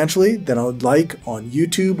financially, then I would like on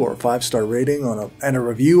YouTube or a 5-star rating and a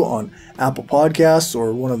review on Apple Podcasts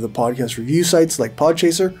or one of the podcast review sites like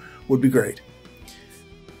Podchaser would be great.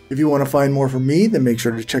 If you want to find more from me, then make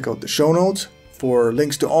sure to check out the show notes for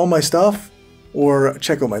links to all my stuff, or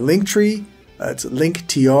check out my link tree. It's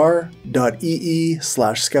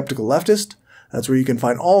linktr.ee/skepticalleftist. That's where you can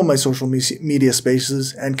find all of my social media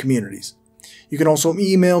spaces and communities. You can also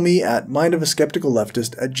email me at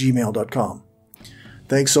mindofaskepticalleftist@gmail.com.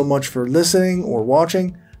 Thanks so much for listening or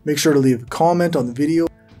watching. Make sure to leave a comment on the video,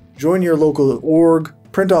 join your local org,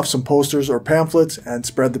 print off some posters or pamphlets, and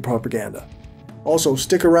spread the propaganda. Also,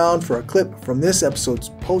 stick around for a clip from this episode's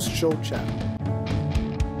post-show chat.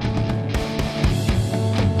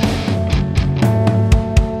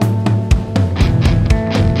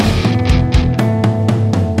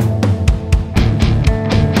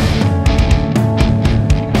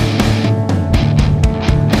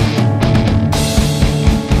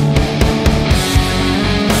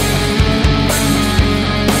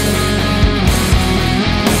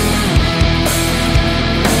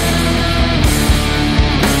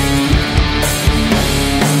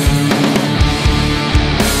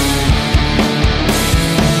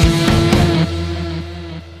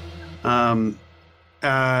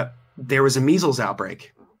 There was a measles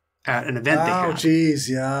outbreak at an event they had. Oh, geez,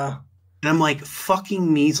 yeah. And I'm like,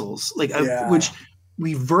 fucking measles. Like, Yeah. which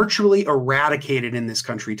we virtually eradicated in this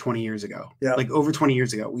country 20 years ago. Yeah. Like over 20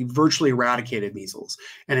 years ago, we virtually eradicated measles.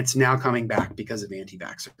 And it's now coming back because of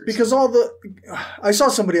anti-vaxxers. Because I saw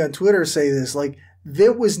somebody on Twitter say this, like,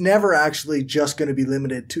 that was never actually just going to be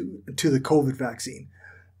limited to the COVID vaccine.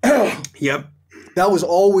 Yep. That was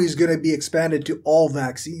always going to be expanded to all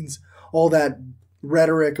vaccines. All that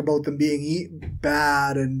rhetoric about them being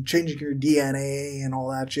bad and changing your DNA and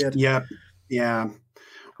all that shit. Yep. Yeah.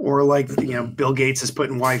 Or like, Bill Gates is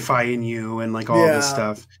putting Wi-Fi in you and like all this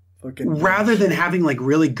stuff. fucking rather than having like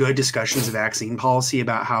really good discussions of vaccine policy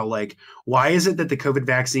about how like why is it that the COVID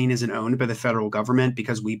vaccine isn't owned by the federal government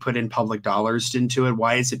because we put in public dollars into it?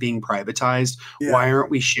 Why is it being privatized? Yeah. Why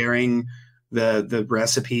aren't we sharing the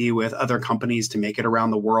recipe with other companies to make it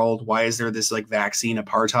around the world? Why is there this like vaccine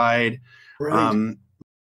apartheid? Right.